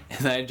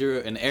 and I drew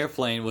an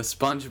airplane with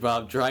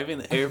SpongeBob driving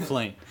the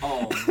airplane.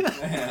 Oh,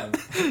 man.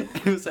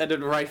 It was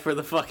headed right for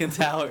the fucking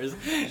towers.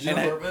 Did you And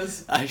on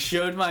purpose? I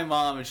showed my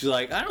mom, and she's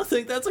like, I don't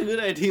think that's a good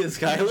idea,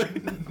 Skylar.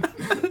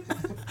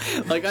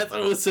 Like, I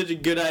thought it was such a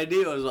good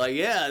idea. I was like,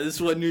 yeah, this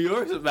is what New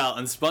York's about,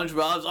 and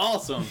SpongeBob's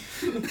awesome.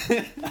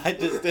 I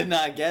just did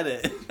not get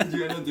it. Did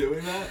you end up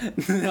doing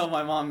that? No,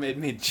 my mom made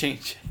me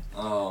change it.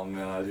 Oh,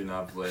 man, I do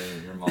not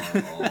blame your mom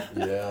at all.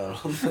 Yeah,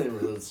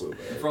 that's so You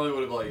bad. probably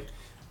would have, like...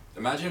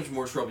 Imagine how much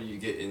more trouble you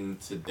get in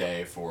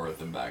today for it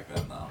than back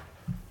then, though.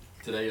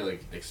 Today, you're,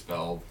 like,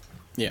 expelled.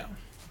 Yeah.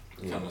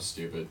 Kind of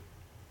stupid.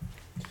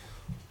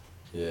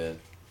 Yeah.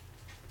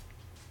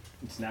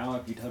 It's now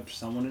if you touch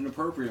someone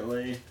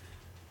inappropriately,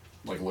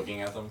 Like,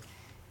 looking at them.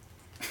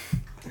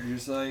 you're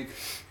just like,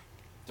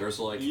 There's,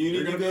 like... you "You're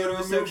need to gonna go be to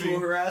a in sexual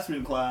movie."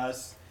 harassment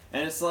class.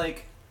 And it's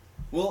like,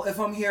 well, if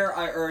I'm here,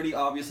 I already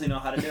obviously know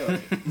how to do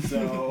it.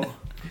 So,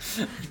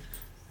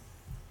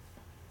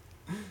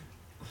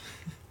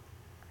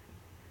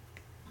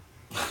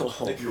 I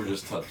think you were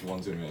just touched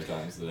one too many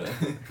times today.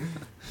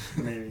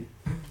 maybe.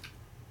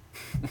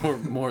 Or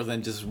more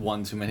than just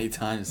one too many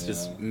times, Yeah.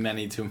 just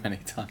many too many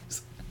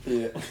times.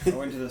 Yeah. I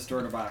went to the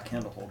store to buy a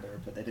candle holder,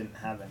 but they didn't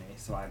have any,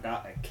 so I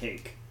got a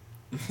cake.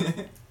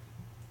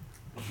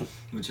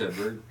 Which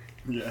Edward?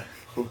 Yeah.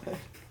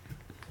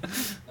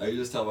 I can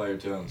just tell by your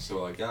tone.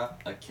 So I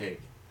got a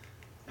cake.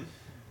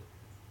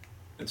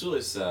 It's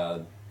really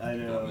sad. I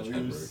know, Mitch it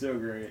Hedberg. was so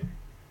great.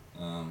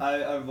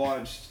 I've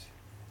watched.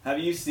 Have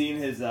you seen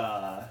his?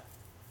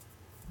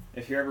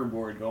 If you're ever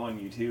bored, go on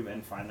YouTube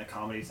and find the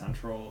Comedy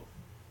Central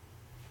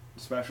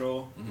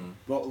special. Mhm.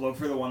 But look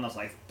for the one that's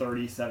like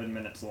 37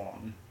 minutes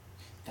long.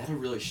 They had a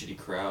really shitty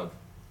crowd.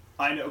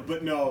 I know,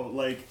 but no,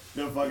 like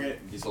no fucking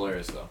He's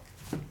hilarious though.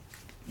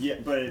 yeah,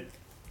 but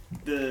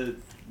the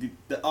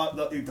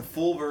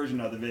full version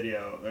of the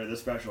video or the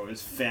special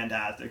is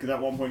fantastic. Because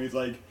at one point he's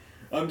like,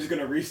 I'm just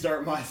gonna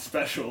restart my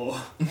special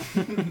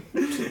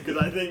because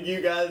I think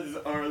you guys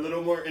are a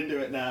little more into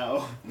it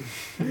now.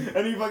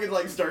 And he fucking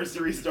like starts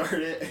to restart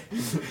it.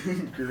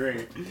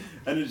 Great,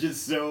 and it's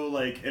just so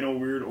like in a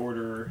weird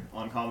order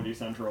on Comedy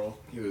Central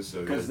He was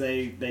so because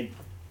good.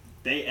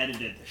 they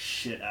edited the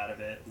shit out of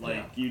it.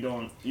 Like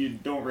Yeah. you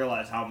don't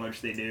realize how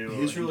much they do.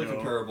 He's really until-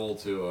 comparable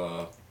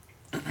to.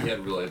 He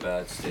had really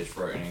bad stage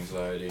fright and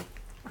anxiety,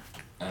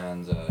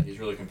 and he's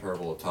really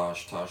comparable to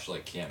Tosh. Tosh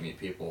like can't meet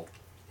people.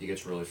 He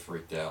gets really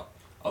freaked out.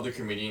 Other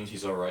comedians,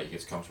 he's alright. He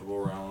gets comfortable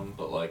around them,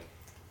 but like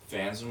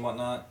fans and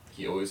whatnot,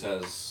 he always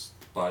has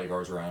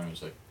bodyguards around him.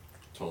 He's like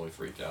totally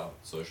freaked out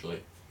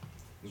socially,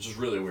 which is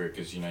really weird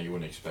because you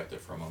wouldn't expect it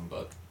from him.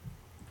 But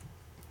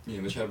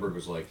Mitch Hedberg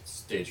was like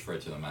stage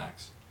fright to the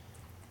max.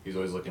 He's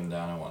always looking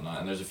down and whatnot.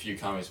 And there's a few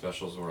comedy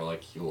specials where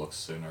like he looks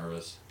so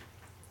nervous.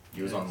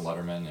 He was on Yes.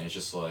 Letterman and he's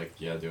just like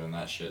doing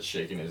that shit,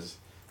 shaking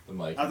the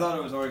mic. I thought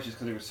it was always just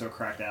because he was so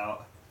cracked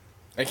out.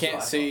 I can't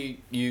what I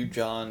see you,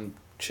 John,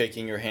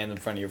 shaking your hand in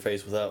front of your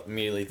face without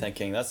immediately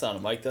thinking, that's not a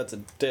mic, that's a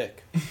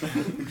dick.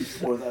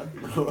 Or that.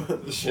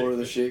 Or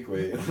the shake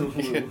weight,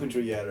 which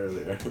we had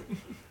earlier.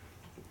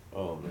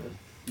 Oh man.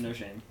 No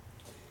shame.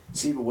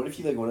 See, but what if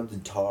you like went up to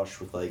Tosh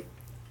with like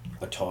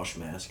a Tosh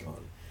mask on,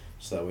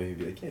 so that way he'd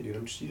be like, "Yeah, dude,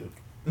 I'm just you."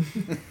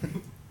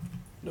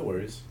 No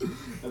worries. I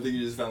think you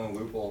just found a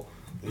loophole.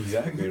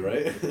 Exactly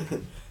right.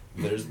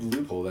 There's the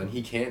loophole. Then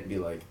he can't be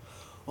like,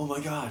 "Oh my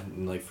god,"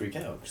 and like freak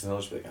out, because then I'll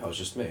just be like, "Oh, it's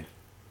just me."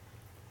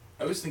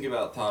 I always think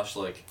about Tosh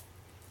like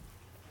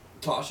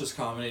Tosh's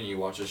comedy and you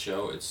watch a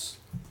show,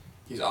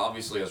 he's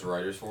obviously has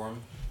writers for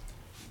him.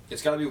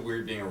 It's gotta be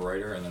weird being a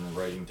writer and then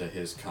writing to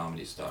his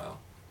comedy style.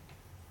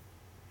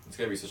 It's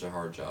gotta be such a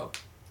hard job.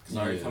 Because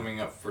now you're Yeah. coming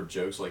up for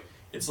jokes like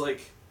it's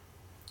like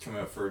coming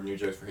up for new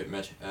jokes for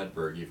Mitch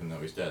Hedberg even though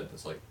he's dead.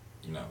 It's like,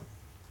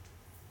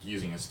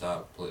 using his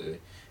style completely.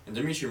 And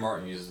Dimitri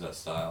Martin uses that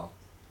style.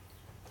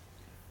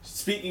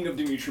 Speaking of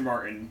Dimitri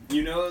Martin,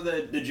 you know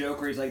the joke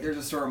where he's like, "There's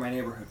a store in my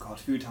neighborhood called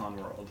Futon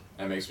World."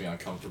 That makes me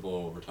uncomfortable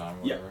over time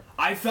or Yeah, whatever.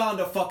 I found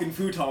a fucking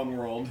Futon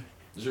World.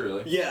 Is it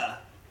really? Yeah.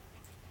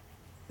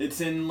 It's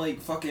in like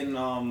fucking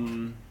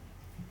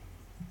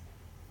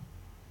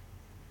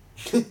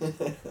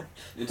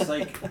It's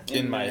like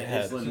In my the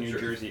head. Island, New Sure.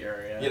 Jersey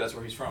area. Yeah, that's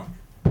where he's from.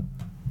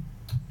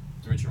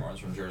 Dimitri Martin's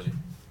from Jersey.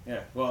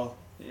 Yeah, well,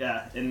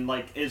 yeah, in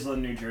like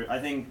Island, New Jersey. I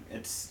think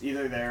it's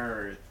either there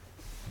or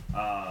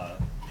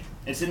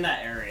it's in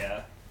that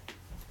area.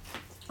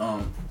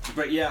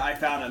 But yeah, I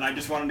found it, and I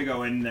just wanted to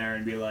go in there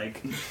and be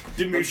like,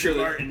 Demetri sure that-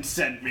 Martin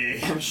sent me.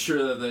 I'm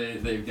sure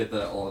that they get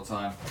that all the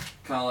time.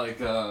 Kind of like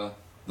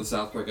the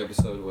South Park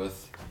episode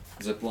with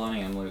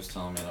ziplining. Emily was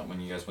telling me that when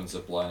you guys went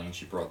ziplining,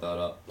 she brought that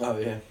up. Oh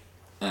yeah.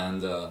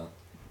 And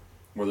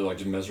where they're like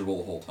just miserable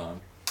the whole time.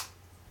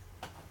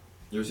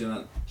 You ever seen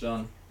that,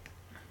 John?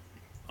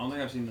 I don't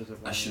think I've seen this.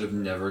 I should have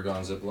never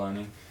gone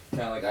ziplining.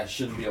 Kind of like I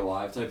shouldn't be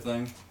alive type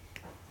thing.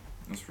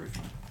 That's pretty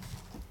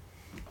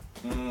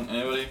fun.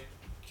 Anybody?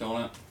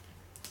 Killing it?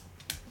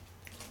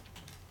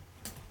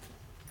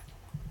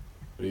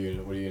 What are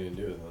you gonna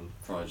do with them?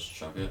 Probably just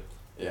chuck it.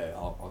 Yeah,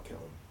 I'll kill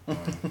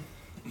him.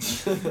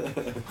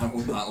 I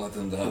will not let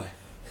them die.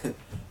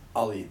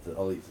 I'll eat the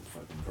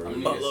fucking bird.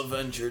 I'm gonna I'll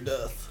avenge your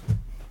death.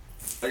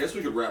 I guess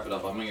we could wrap it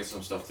up. I'm gonna get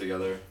some stuff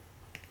together.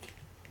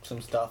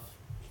 Some stuff.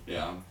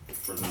 Yeah,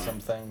 for tonight. Some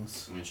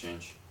things. I'm gonna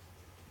change.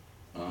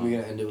 We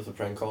gonna end it with a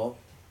prank call?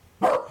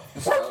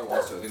 Skylar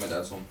wants to. I think my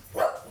dad's home.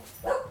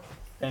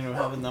 Anyone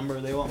have a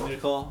number they want me to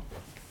call?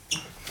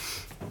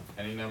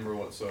 Any number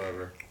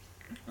whatsoever.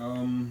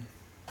 I'm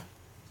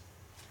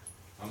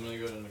gonna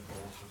go to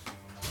Nicole's for some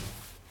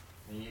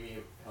more. You need me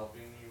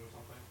helping you with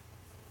something?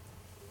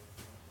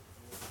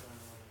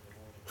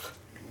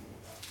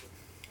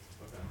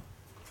 Okay.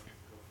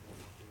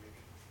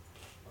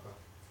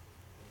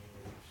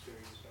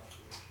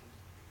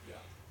 Yeah.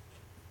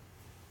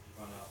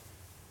 Find out.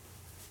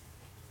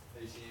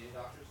 Have you seen any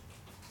doctors?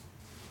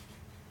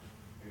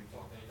 Have you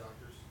talked to any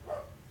doctors?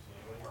 Seen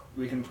anybody?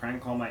 We can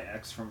prank call my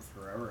ex from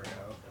forever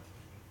ago.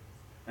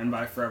 And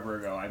by forever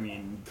ago, I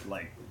mean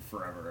like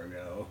forever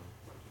ago.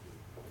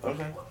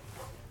 Okay.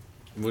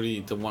 What do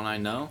you, the one I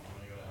know?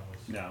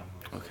 No,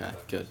 Okay,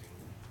 good.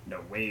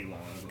 no, way long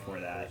before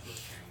that.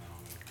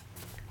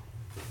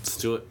 Let's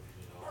do it.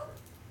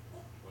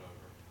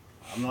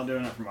 I'm not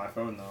doing it from my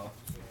phone though,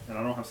 and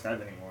I don't have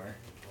Skype anymore.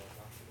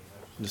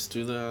 Just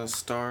do the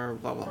star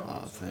blah blah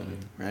blah thing,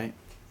 right?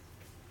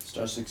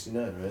 Star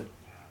 69, right?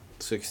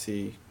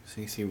 60,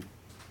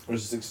 Or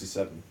is it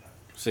 67?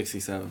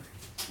 67.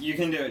 You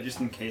can do it just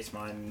in case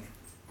mine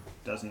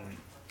doesn't Do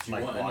you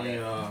like want log any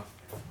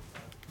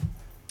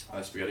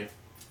it. spaghetti?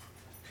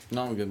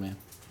 No, I'm good, man.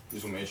 You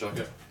just want me to chuck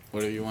it?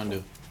 Whatever you want to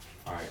do.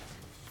 Alright.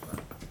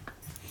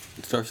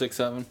 Star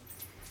 67.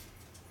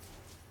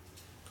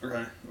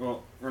 Okay,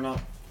 well, we're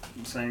not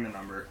saying the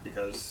number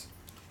because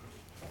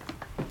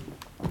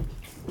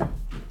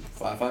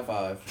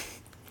 555.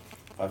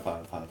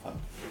 5555.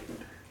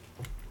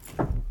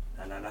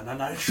 no,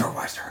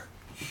 Showmeister.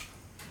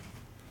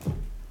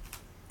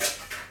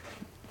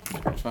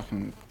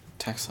 Fucking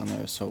text on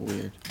there is so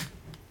weird.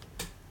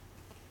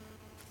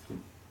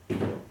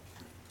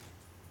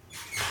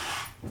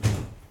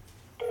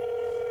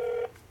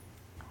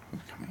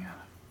 Who's coming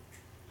out?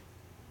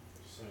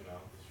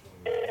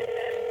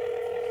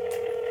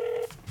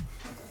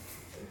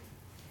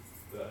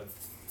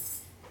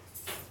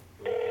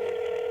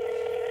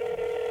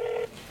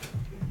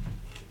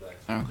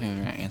 I don't think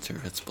they're gonna answer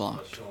if it's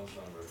blocked.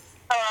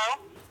 Hello?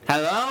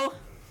 Hello?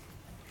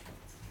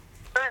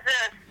 Who's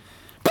this?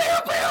 Pew,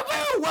 pew,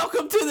 pew!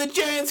 Welcome to the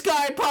Jay and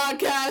Sky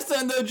podcast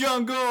and the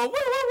jungle. Woo,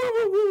 woo,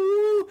 woo,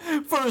 woo,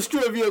 woo. First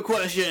trivia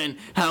question: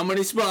 how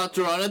many spots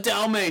are on a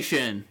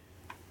Dalmatian?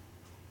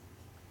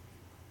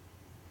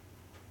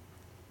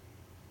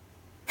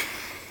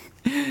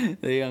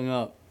 They hung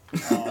up. They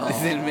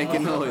didn't make a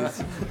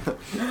noise.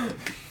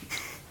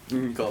 You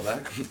can call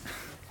back.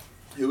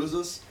 Who is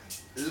this?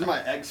 This is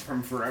my ex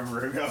from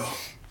forever ago.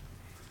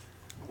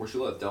 Where she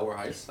lived? Delaware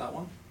Heights, that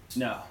one?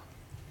 No.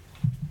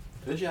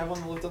 Did you have one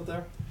that lived up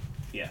there?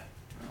 Yeah.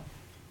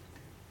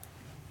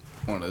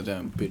 One of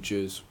them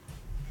bitches.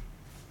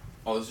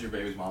 Oh, this is your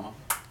baby's mama?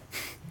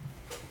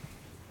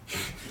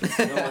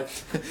 I like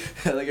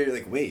how you're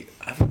like, wait,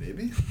 I have a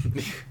baby?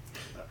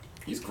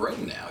 He's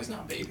grown now, he's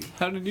not a baby.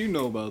 How did you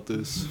know about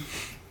this?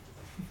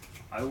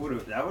 That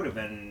would have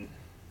been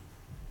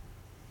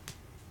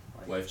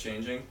Life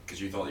changing? Because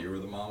you thought you were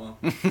the mama?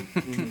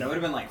 that would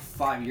have been like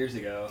 5 years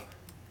ago.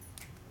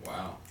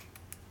 Wow.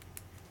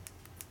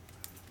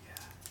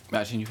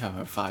 Imagine you have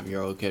a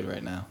 5-year-old kid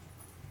right now.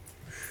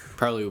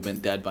 Probably would have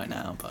been dead by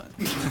now, but.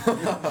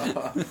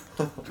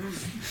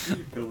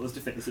 Pillows to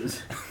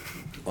faces.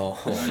 Oh,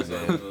 That's the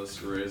man. most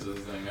racist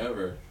thing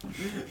ever.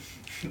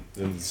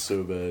 It's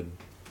so bad.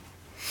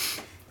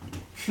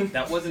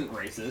 That wasn't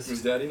racist.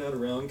 Is Daddy not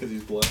around because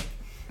he's black?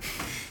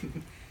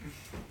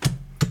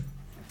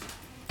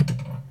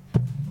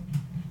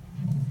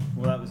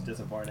 Well, that was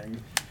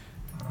disappointing.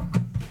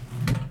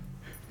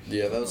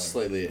 Yeah, that was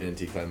slightly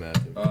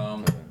anticlimactic.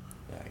 I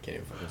can't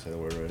even fucking say the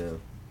word right now.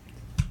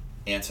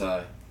 It's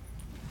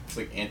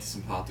like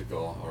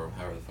anti-simpatico, or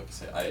however the fuck you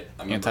say it.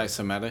 I mean,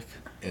 Anti-Semitic?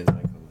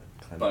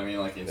 but I mean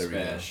like in There we go.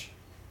 Spanish.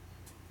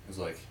 It was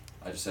like,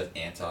 I just said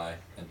anti, and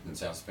it didn't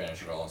sound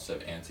Spanish at all instead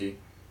of anti.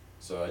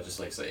 So I just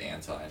like say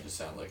anti and just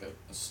sound like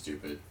a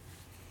stupid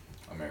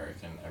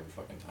American every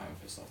fucking time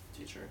I pissed off the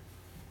teacher.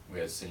 We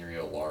had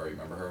Senorita Laurie,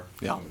 remember her?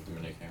 Yeah. From the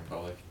Dominican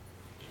Republic.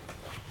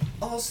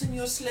 Oh,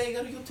 Senor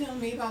Slager, you tell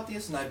me about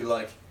this. And I'd be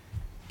like,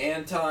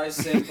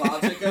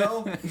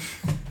 anti-simpatico.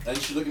 And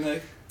she's looking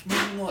like,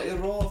 no, it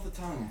roll off the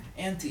tongue.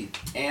 Anti.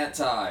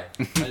 I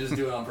just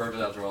do it on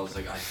purpose after all. It's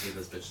like, I hate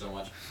this bitch so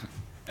much.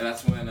 And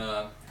that's when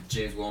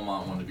James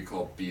Wilmot wanted to be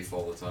called Beef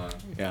all the time.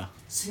 Yeah.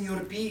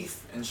 Senor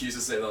Beef. And she used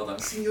to say it all the time,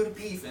 Senor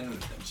Beef. And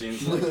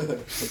James was like,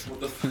 what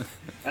the f-?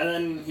 And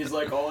then he's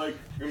like, all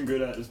I'm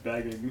good at is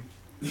bagging.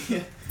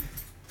 Yeah.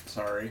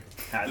 Sorry.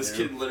 This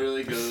kid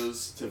literally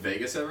goes to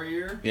Vegas every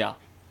year Yeah.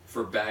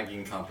 for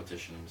bagging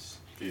competitions.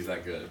 He's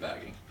that good at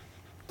bagging.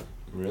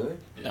 Really?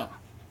 Yeah.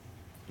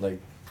 Like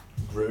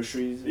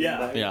groceries? Yeah.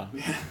 bag? Yeah.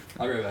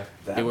 I'll be right back.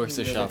 That- He works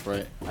the I didn't know shop,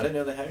 right? I didn't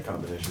know they had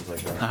competitions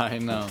like that. I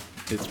know.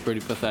 It's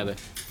pretty pathetic.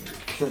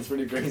 That's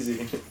pretty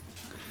crazy. It's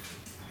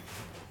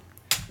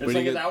Pretty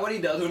like, good. is that what he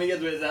does when he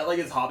gets, is that like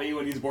his hobby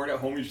when he's bored at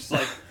home? He's just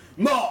like,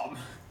 Mom!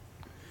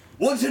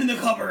 What's in the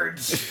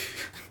cupboards?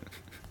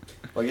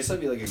 Well, I guess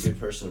that'd be like a good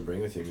person to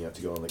bring with you when you have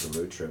to go on like a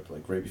road trip.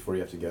 Like right before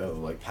you have to go,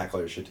 like pack all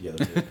your shit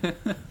together. Too.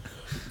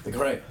 Like,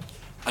 alright,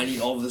 I need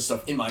all of this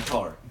stuff in my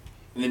car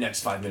in the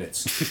next 5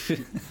 minutes.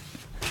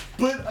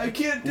 But I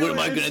can't do What it. am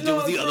I gonna It's do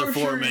with not the other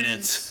 4 groceries.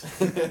 minutes?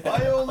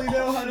 I only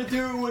know how to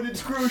do it when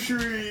it's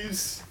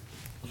groceries.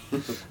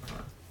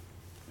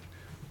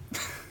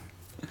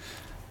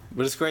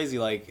 But it's crazy,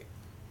 like,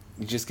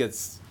 he just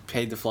gets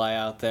paid to fly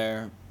out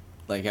there.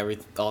 Like,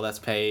 all that's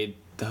paid.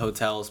 The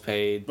hotel's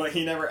paid. But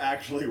he never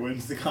actually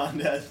wins the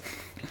contest.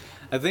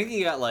 I think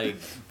he got, like,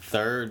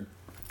 3rd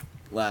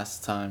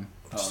last time.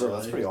 So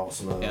that's pretty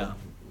awesome. Though. Yeah.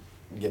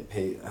 You get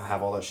paid,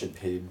 have all that shit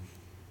paid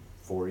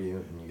for you,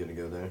 and you get to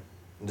go there.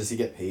 And does he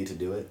get paid to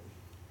do it?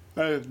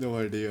 I have no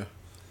idea.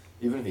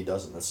 Even if he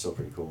doesn't, that's still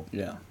pretty cool.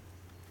 Yeah.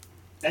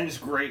 And it's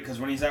great because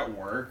when he's at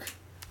work,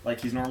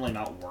 like he's normally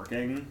not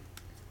working,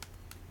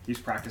 he's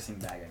practicing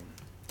bagging.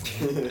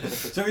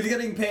 So he's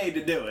getting paid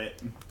to do it.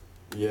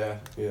 Yeah,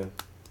 yeah.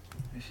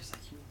 It's just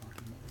like, you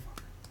fucking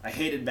motherfucker. I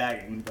hated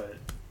bagging, but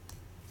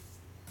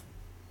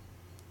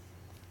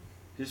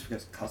just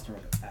because customers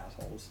are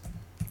assholes.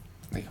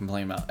 They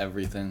complain about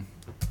everything.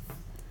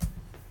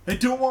 I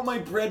don't want my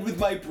bread with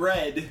my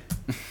bread.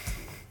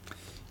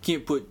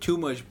 Can't put too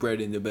much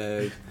bread in the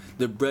bag.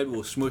 The bread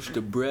will smush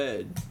the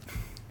bread.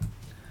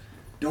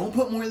 Don't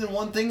put more than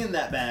one thing in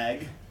that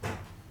bag.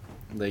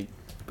 Like,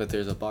 but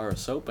there's a bar of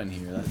soap in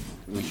here.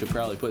 We should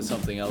probably put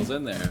something else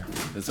in there.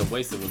 It's a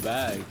waste of a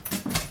bag.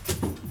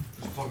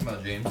 Talking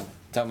about James.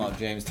 Talking about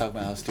James, talking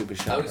about how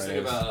stupid I ShopRite always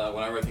think is. about,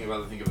 whenever I think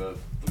about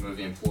the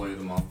movie Employee of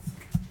the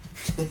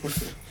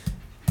Month.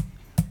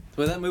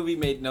 But that movie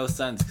made no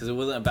sense because it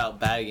wasn't about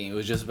bagging. It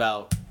was just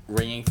about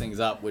ringing things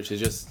up, which is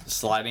just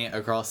sliding it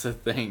across the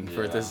thing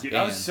for it to Yeah. Dude,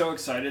 I was scan. so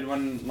excited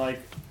when, like,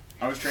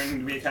 I was training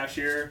to be a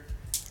cashier.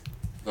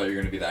 Thought you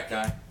were gonna be that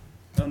guy.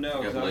 Oh no,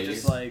 You 'cause got I was ladies?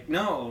 just like,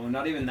 no,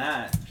 not even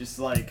that. Just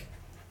like,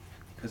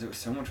 because it was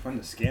so much fun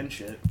to scan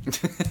shit.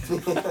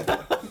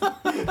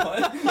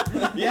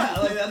 Yeah,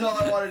 like that's all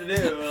I wanted to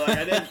do. Like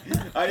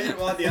I didn't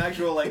want the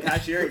actual like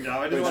cashiering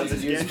job. I just wanted to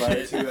Did you scan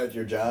aspire shit. to at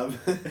your job?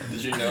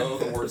 Did you know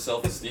the word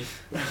self-esteem?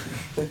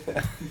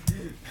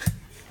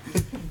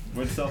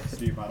 With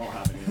self-esteem, I don't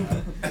have any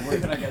of that. Where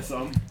can I get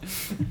some?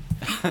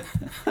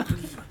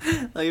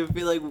 Like, I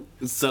feel like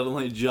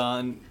suddenly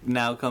John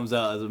now comes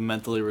out as a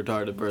mentally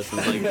retarded person.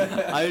 It's like,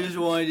 I just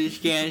wanted to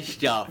scan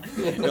stuff.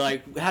 You're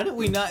like, how did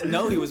we not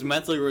know he was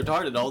mentally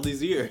retarded all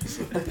these years?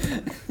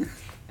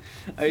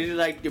 I just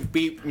like the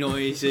beep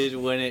noises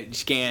when it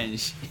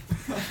scans.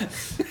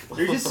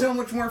 They're just so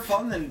much more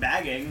fun than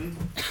bagging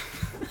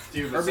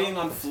Dude, or being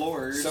on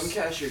floors. Some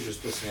cashiers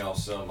just piss me off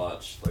so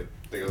much. Like,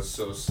 they go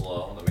so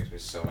slow, and that makes me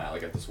so mad.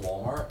 Like, at this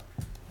Walmart,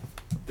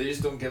 they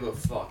just don't give a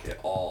fuck at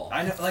all.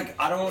 I know, like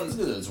I don't.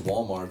 It's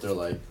Walmart. They're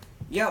like,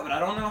 Yeah, but I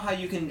don't know how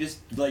you can just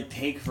like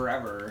take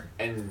forever.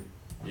 And,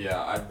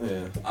 yeah,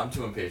 yeah. I'm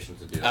too impatient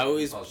to do that. I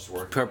always I'll just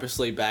work.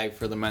 purposely bag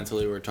for the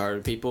mentally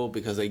retarded people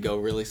because they go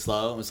really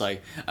slow. It's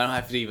like, I don't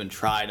have to even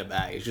try to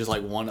bag. It's just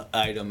like one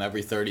item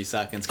every 30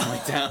 seconds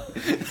coming down.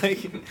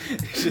 Like,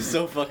 it's just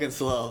so fucking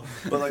slow.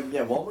 But like,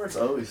 yeah, Walmart's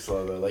always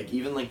slow though. Like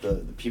even like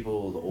the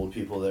old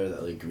people there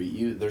that like greet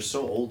you, they're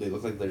so old they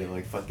look like they're gonna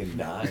like fucking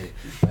die.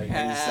 Like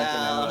any second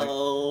now, they're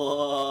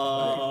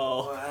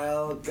Hello.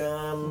 like,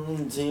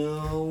 welcome to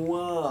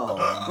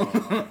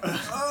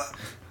Walmart.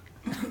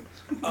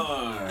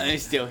 I'm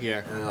still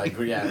here. And like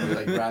yeah, they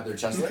like grab their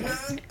chest like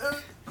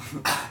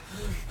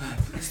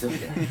still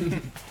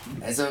here.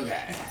 It's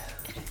okay.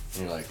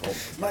 And you're like, oh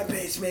My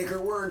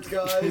pacemaker worked,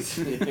 guys.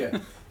 yeah.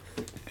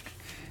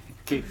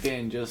 Kicked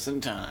in just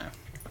in time.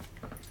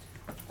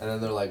 And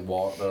then they're like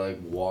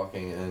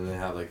walking and they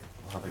have like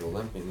a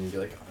limp and you'd be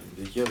like,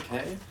 are you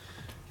okay?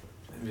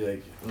 And be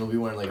like, and they'll be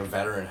wearing like a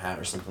veteran hat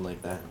or something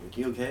like that. Like,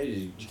 you okay? Did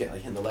you get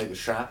like hit in the leg with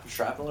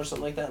shrapnel or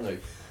something like that? And they're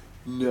like,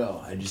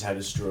 no, I just had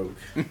a stroke.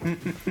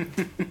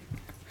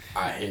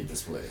 I hate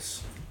this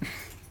place.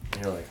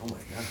 And you're like, oh my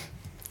god.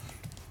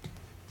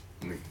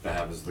 And that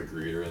happens to the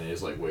greeter, and he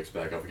just, like, wakes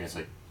back up again. It's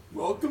like,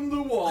 welcome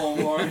to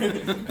Walmart.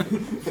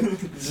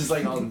 It's just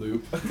like on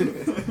loop.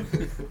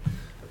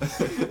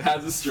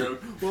 Has a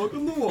stroke.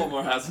 Welcome to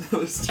Walmart. Has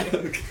another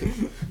stroke.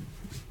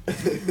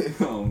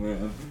 Oh,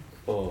 man.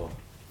 Oh.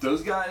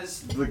 Those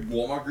guys, the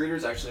Walmart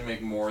greeters, actually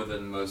make more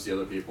than most of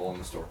the other people in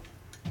the store.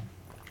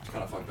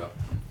 Kind of fucked up.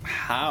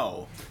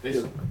 How?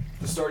 The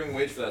starting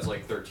wage for that's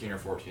like 13 or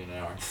 14 an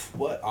hour.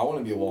 What? I want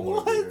to be a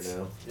Walmart What? leader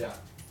now. Yeah.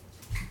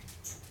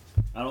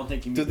 I don't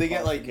think you. Do they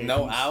get like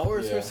no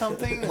hours Yeah. or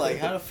something? Like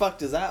how the fuck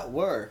does that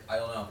work? I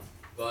don't know.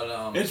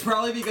 But It's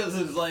probably because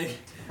it's like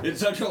it's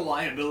such a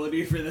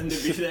liability for them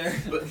to be there.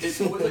 But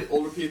it's always like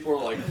older people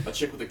or like a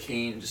chick with a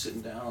cane just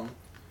sitting down.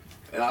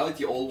 And I like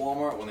the old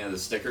Walmart when they had the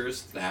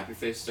stickers, the happy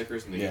face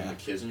stickers, and they gave them the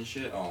kids and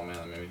shit. Oh man,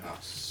 that made me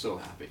so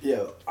happy.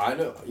 Yeah, I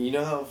know. You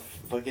know how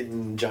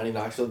fucking Johnny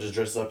Knoxville just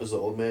dresses up as the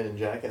old man in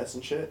Jackass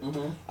and shit?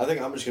 Mm-hmm. I think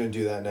I'm just gonna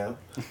do that now.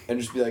 And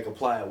just be like,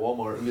 apply at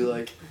Walmart and be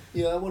like,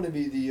 yeah, I want to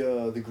be the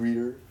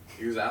greeter.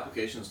 Because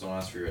applications don't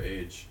ask for your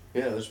age.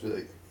 Yeah, just be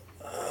like,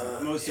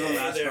 Most of them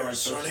ask for there, like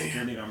social Sonny.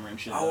 security number and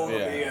shit. I want to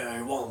Yeah. be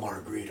a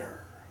Walmart greeter.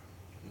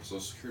 Social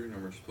security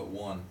number, just put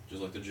 1,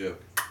 just like the joke.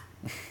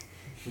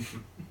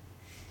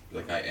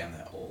 Like I am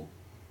that old.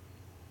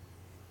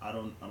 I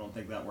don't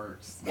think that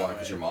works. Why?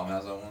 Because your mom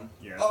has that one?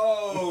 Yeah.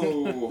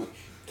 Oh!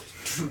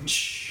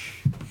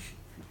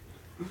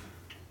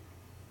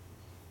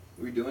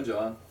 What are you doing,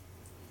 John?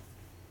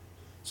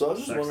 So I was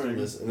just Sexting. wondering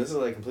this, and this is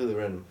like completely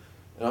random,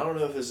 and I don't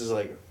know if this is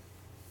like,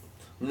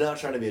 I'm not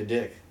trying to be a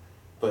dick,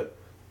 but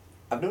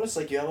I've noticed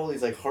like you have all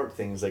these like heart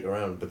things like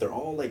around, but they're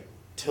all like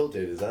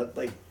tilted. Is that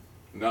like?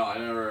 No, I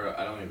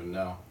don't even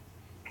know.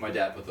 My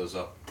dad put those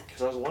up.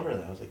 Because I was wondering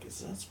that. I was like, is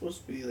that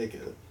supposed to be like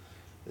a?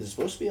 Is it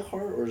supposed to be a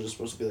heart, or is it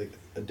supposed to be like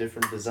a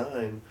different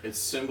design? It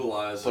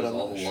symbolizes But I'm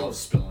all not the sure. love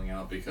spilling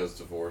out because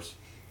divorce.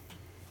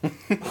 Even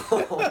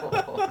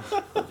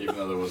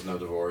though there was no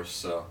divorce,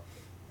 so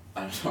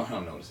I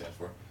don't know what it stands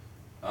for.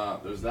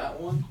 There's that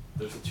one.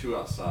 There's the 2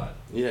 outside.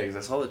 Yeah, because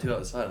I saw the 2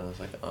 outside, and I was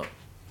like, oh.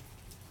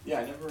 Yeah,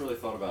 I never really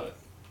thought about it.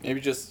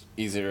 Maybe just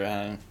easier to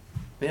hang,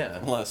 Yeah,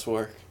 less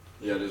work.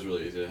 Yeah, it is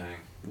really easy to hang.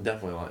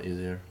 definitely a lot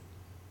easier.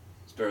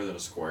 It's better than a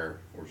square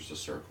or just a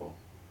circle.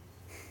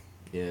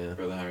 Yeah.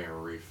 Better than having a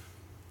reef.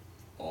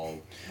 All.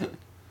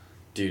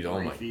 Dude, oh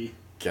my Reefy.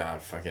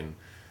 god, fucking.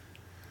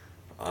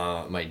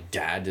 My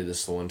dad did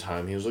this the one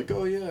time. He was like,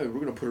 "Oh yeah, we're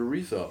gonna put a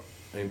wreath up,"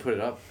 and he put it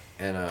up,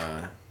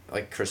 and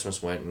like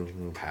Christmas went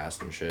and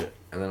passed and shit.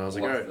 And then I was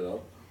like, Left "All right," it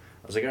up.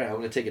 I was like, "All right, I'm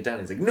gonna take it down."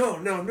 He's like, "No,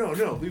 no, no,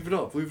 no, leave it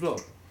up, leave it up."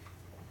 I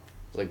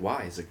was like,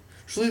 "Why?" He's like,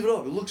 "Just leave it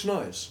up. It looks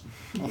nice."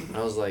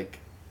 I was like,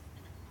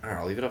 "All right,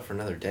 I'll leave it up for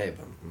another day,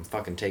 but I'm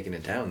fucking taking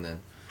it down then."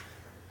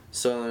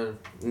 So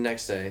then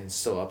next day, it's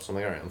still up. So I'm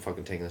like, "All right, I'm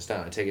fucking taking this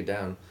down." I take it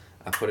down.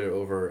 I put it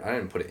over. I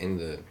didn't put it in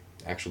the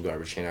actual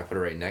garbage can. I put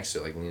it right next to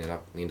it,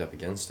 like leaned up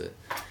against it.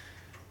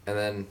 And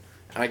then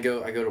I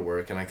go to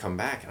work and I come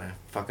back and I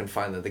fucking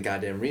find that the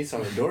goddamn wreath's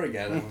on the door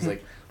again. And I was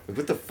like,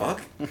 what the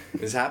fuck?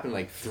 This happened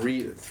like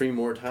three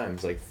more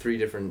times, like 3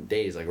 different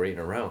days, like right in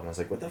a row. And I was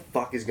like, what the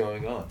fuck is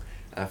going on?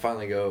 And I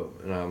finally go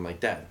and I'm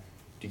like, Dad,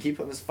 do you keep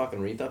putting this fucking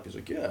wreath up? He's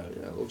like, yeah,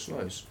 it looks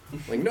nice.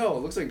 I'm like, no,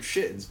 it looks like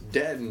shit. It's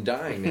dead and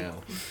dying now.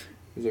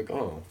 He's like,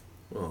 oh,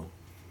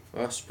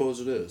 I suppose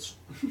it is.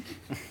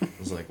 I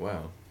was like,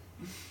 wow.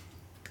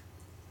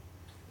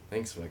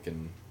 Thanks,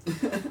 fucking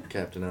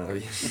Captain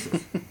Obvious.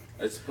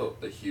 I just put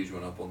a huge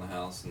one up on the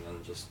house and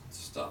then just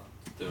stop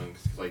doing.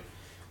 Cause like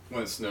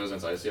when it snows and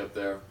it's icy up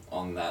there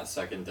on that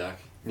second deck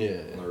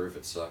Yeah. on the roof,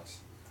 it sucks.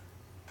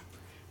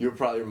 Your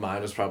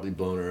mind was probably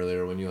blown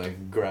earlier when you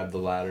like grabbed the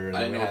ladder and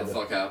I then didn't know what the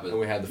fuck happened. and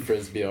we had the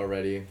frisbee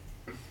already.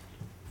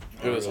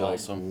 It was We were like,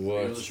 awesome. You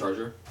know the What?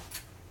 charger?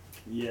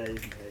 Yeah, you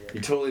can pay it.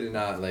 You totally did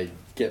not like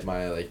get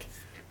my like.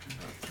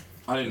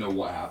 I didn't know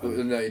what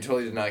happened. No, you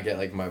totally did not get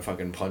like my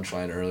fucking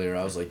punchline earlier.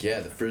 I was like, yeah,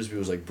 the frisbee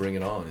was like, bring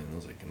it on, and I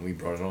was like, and we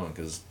brought it on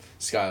because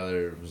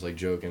Skylar was like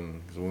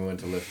joking because when we went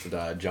to lift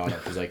John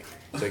up. He's like,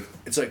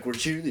 it's like we're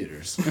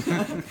cheerleaders.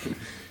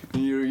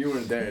 you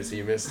weren't there, so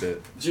you missed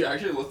it. Did you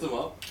actually lift them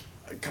up?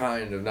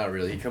 Kind of, not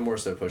really. He more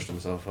so pushed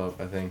himself up,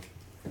 I think.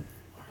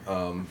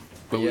 But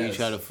we yes. each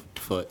had a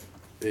foot.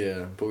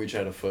 Yeah, but we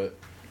tried a foot.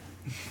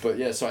 But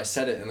yeah, so I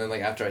said it, and then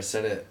like after I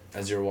said it,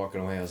 as you were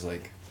walking away, I was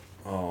like,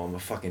 "Oh, I'm a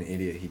fucking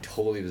idiot." He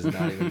totally does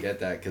not even get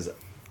that because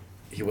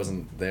he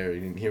wasn't there. He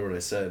didn't hear what I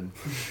said,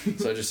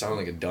 so I just sounded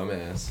like a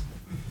dumbass.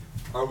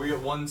 Are we at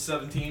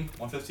 117?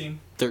 115?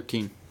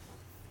 13.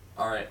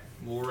 Alright,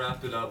 we'll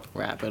wrap it up.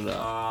 Wrap it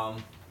up.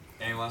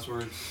 Any last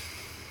words?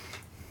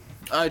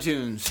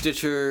 iTunes,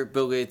 Stitcher,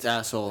 Bill Gates,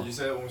 asshole. Did you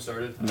say it when we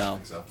started? No. I don't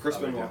think so. Chris Oh,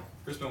 okay. Benoit.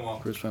 Chris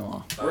Benoit. Chris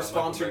Benoit. We're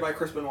sponsored by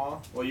Chris Benoit.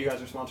 Well, you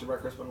guys are sponsored by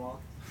Chris Benoit.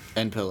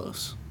 And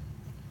pillows.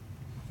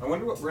 I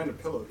wonder what brand of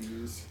pillow he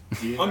used.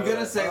 Do you I'm know gonna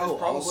that? say it's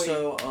probably.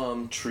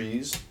 also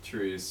Trees,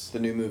 Trees. the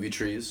new movie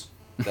Trees.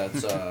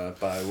 That's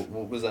by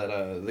what was that?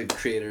 The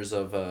creators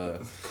of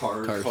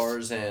Cars.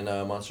 Cars and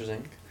Monsters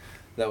Inc.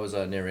 That was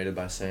narrated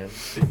by Sam.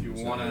 If you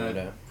So, want right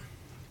to now.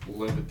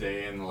 live a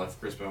day in the life of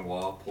Chris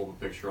Benoit, pull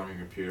the picture on your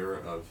computer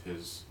of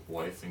his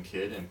wife and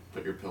kid and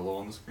put your pillow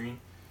on the screen.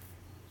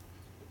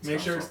 Make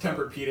sure it's Sounds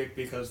like Tempur-Pedic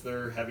because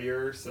they're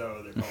heavier,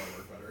 so they probably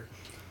work better.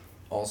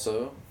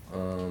 Also,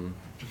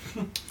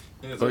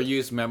 that. Or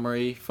use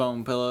memory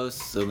foam pillows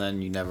so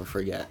then you never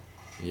forget.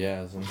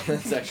 Yeah,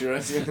 that's actually what I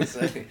was gonna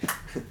say.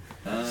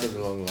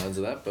 Something along the lines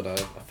of that, but I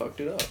fucked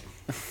it up.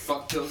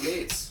 Fuck Bill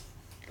Gates.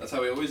 That's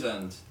how we always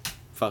end.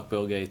 Fuck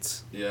Bill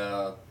Gates.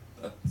 Yeah,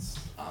 that's.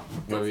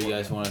 What do you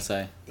guys want to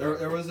say?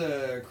 There was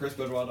a Chris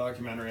Benoit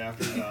documentary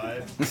after he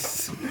died.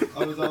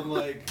 I was on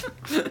like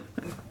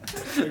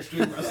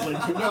Extreme Wrestling.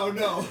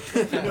 No,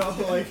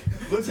 like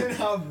listen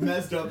how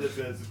messed up this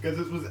is because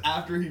this was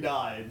after he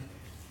died,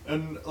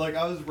 and like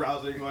I was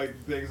browsing like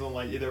things on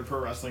like either Pro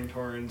Wrestling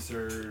Torrents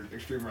or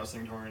Extreme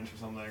Wrestling Torrents or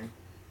something,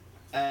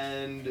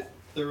 and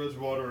there was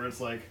one where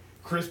it's like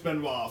Chris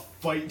Benoit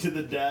fight to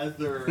the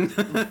death or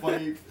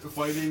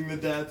fighting the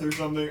death or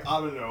something. I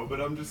don't know,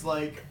 but I'm just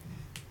like.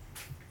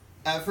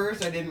 At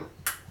first, I didn't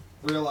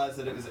realize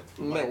that it was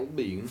like,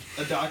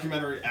 a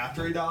documentary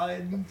after he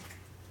died.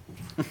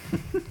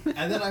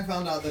 And then I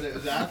found out that it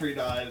was after he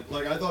died.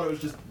 Like, I thought it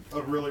was just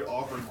a really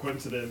awkward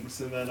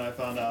coincidence, and then I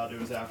found out it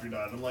was after he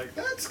died. I'm like,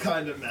 that's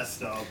kind of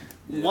messed up.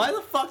 Why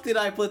the fuck did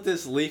I put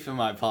this leaf in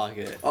my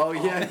pocket? Oh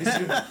yeah,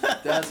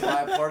 'cause that's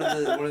why one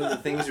of the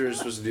things we were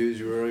supposed to do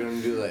is we were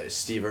gonna do like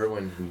Steve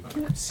Irwin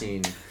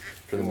scene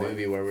for the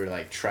movie where we were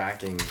like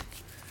tracking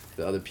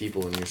the other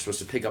people, and you're supposed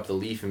to pick up the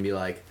leaf and be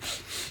like.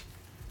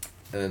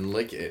 And then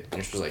lick it. And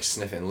you're supposed to like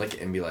sniff it and lick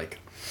it and be like,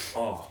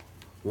 oh,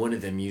 one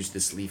of them used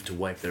this leaf to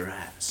wipe their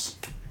ass.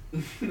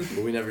 But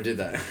we never did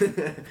that.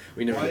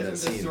 We never Why did that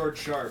isn't this scene. sword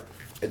sharp?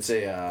 It's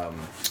a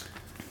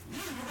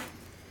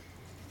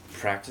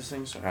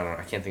practicing. So I don't know.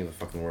 I can't think of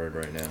the fucking word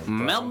right now. but I'm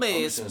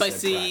Melby, just gonna say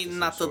spicy, practicing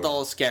not at sword.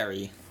 all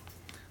scary.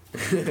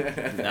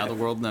 Now the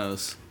world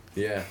knows.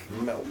 Yeah,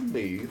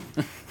 Melby.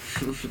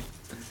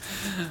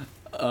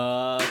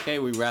 Okay,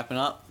 we wrapping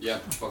up. Yeah,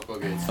 fuck Bill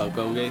Gates. Fuck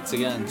Bill Gates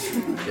again.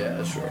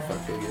 Yeah, sure.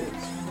 Fuck Bill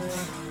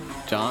Gates.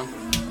 John?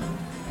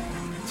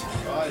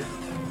 Bye.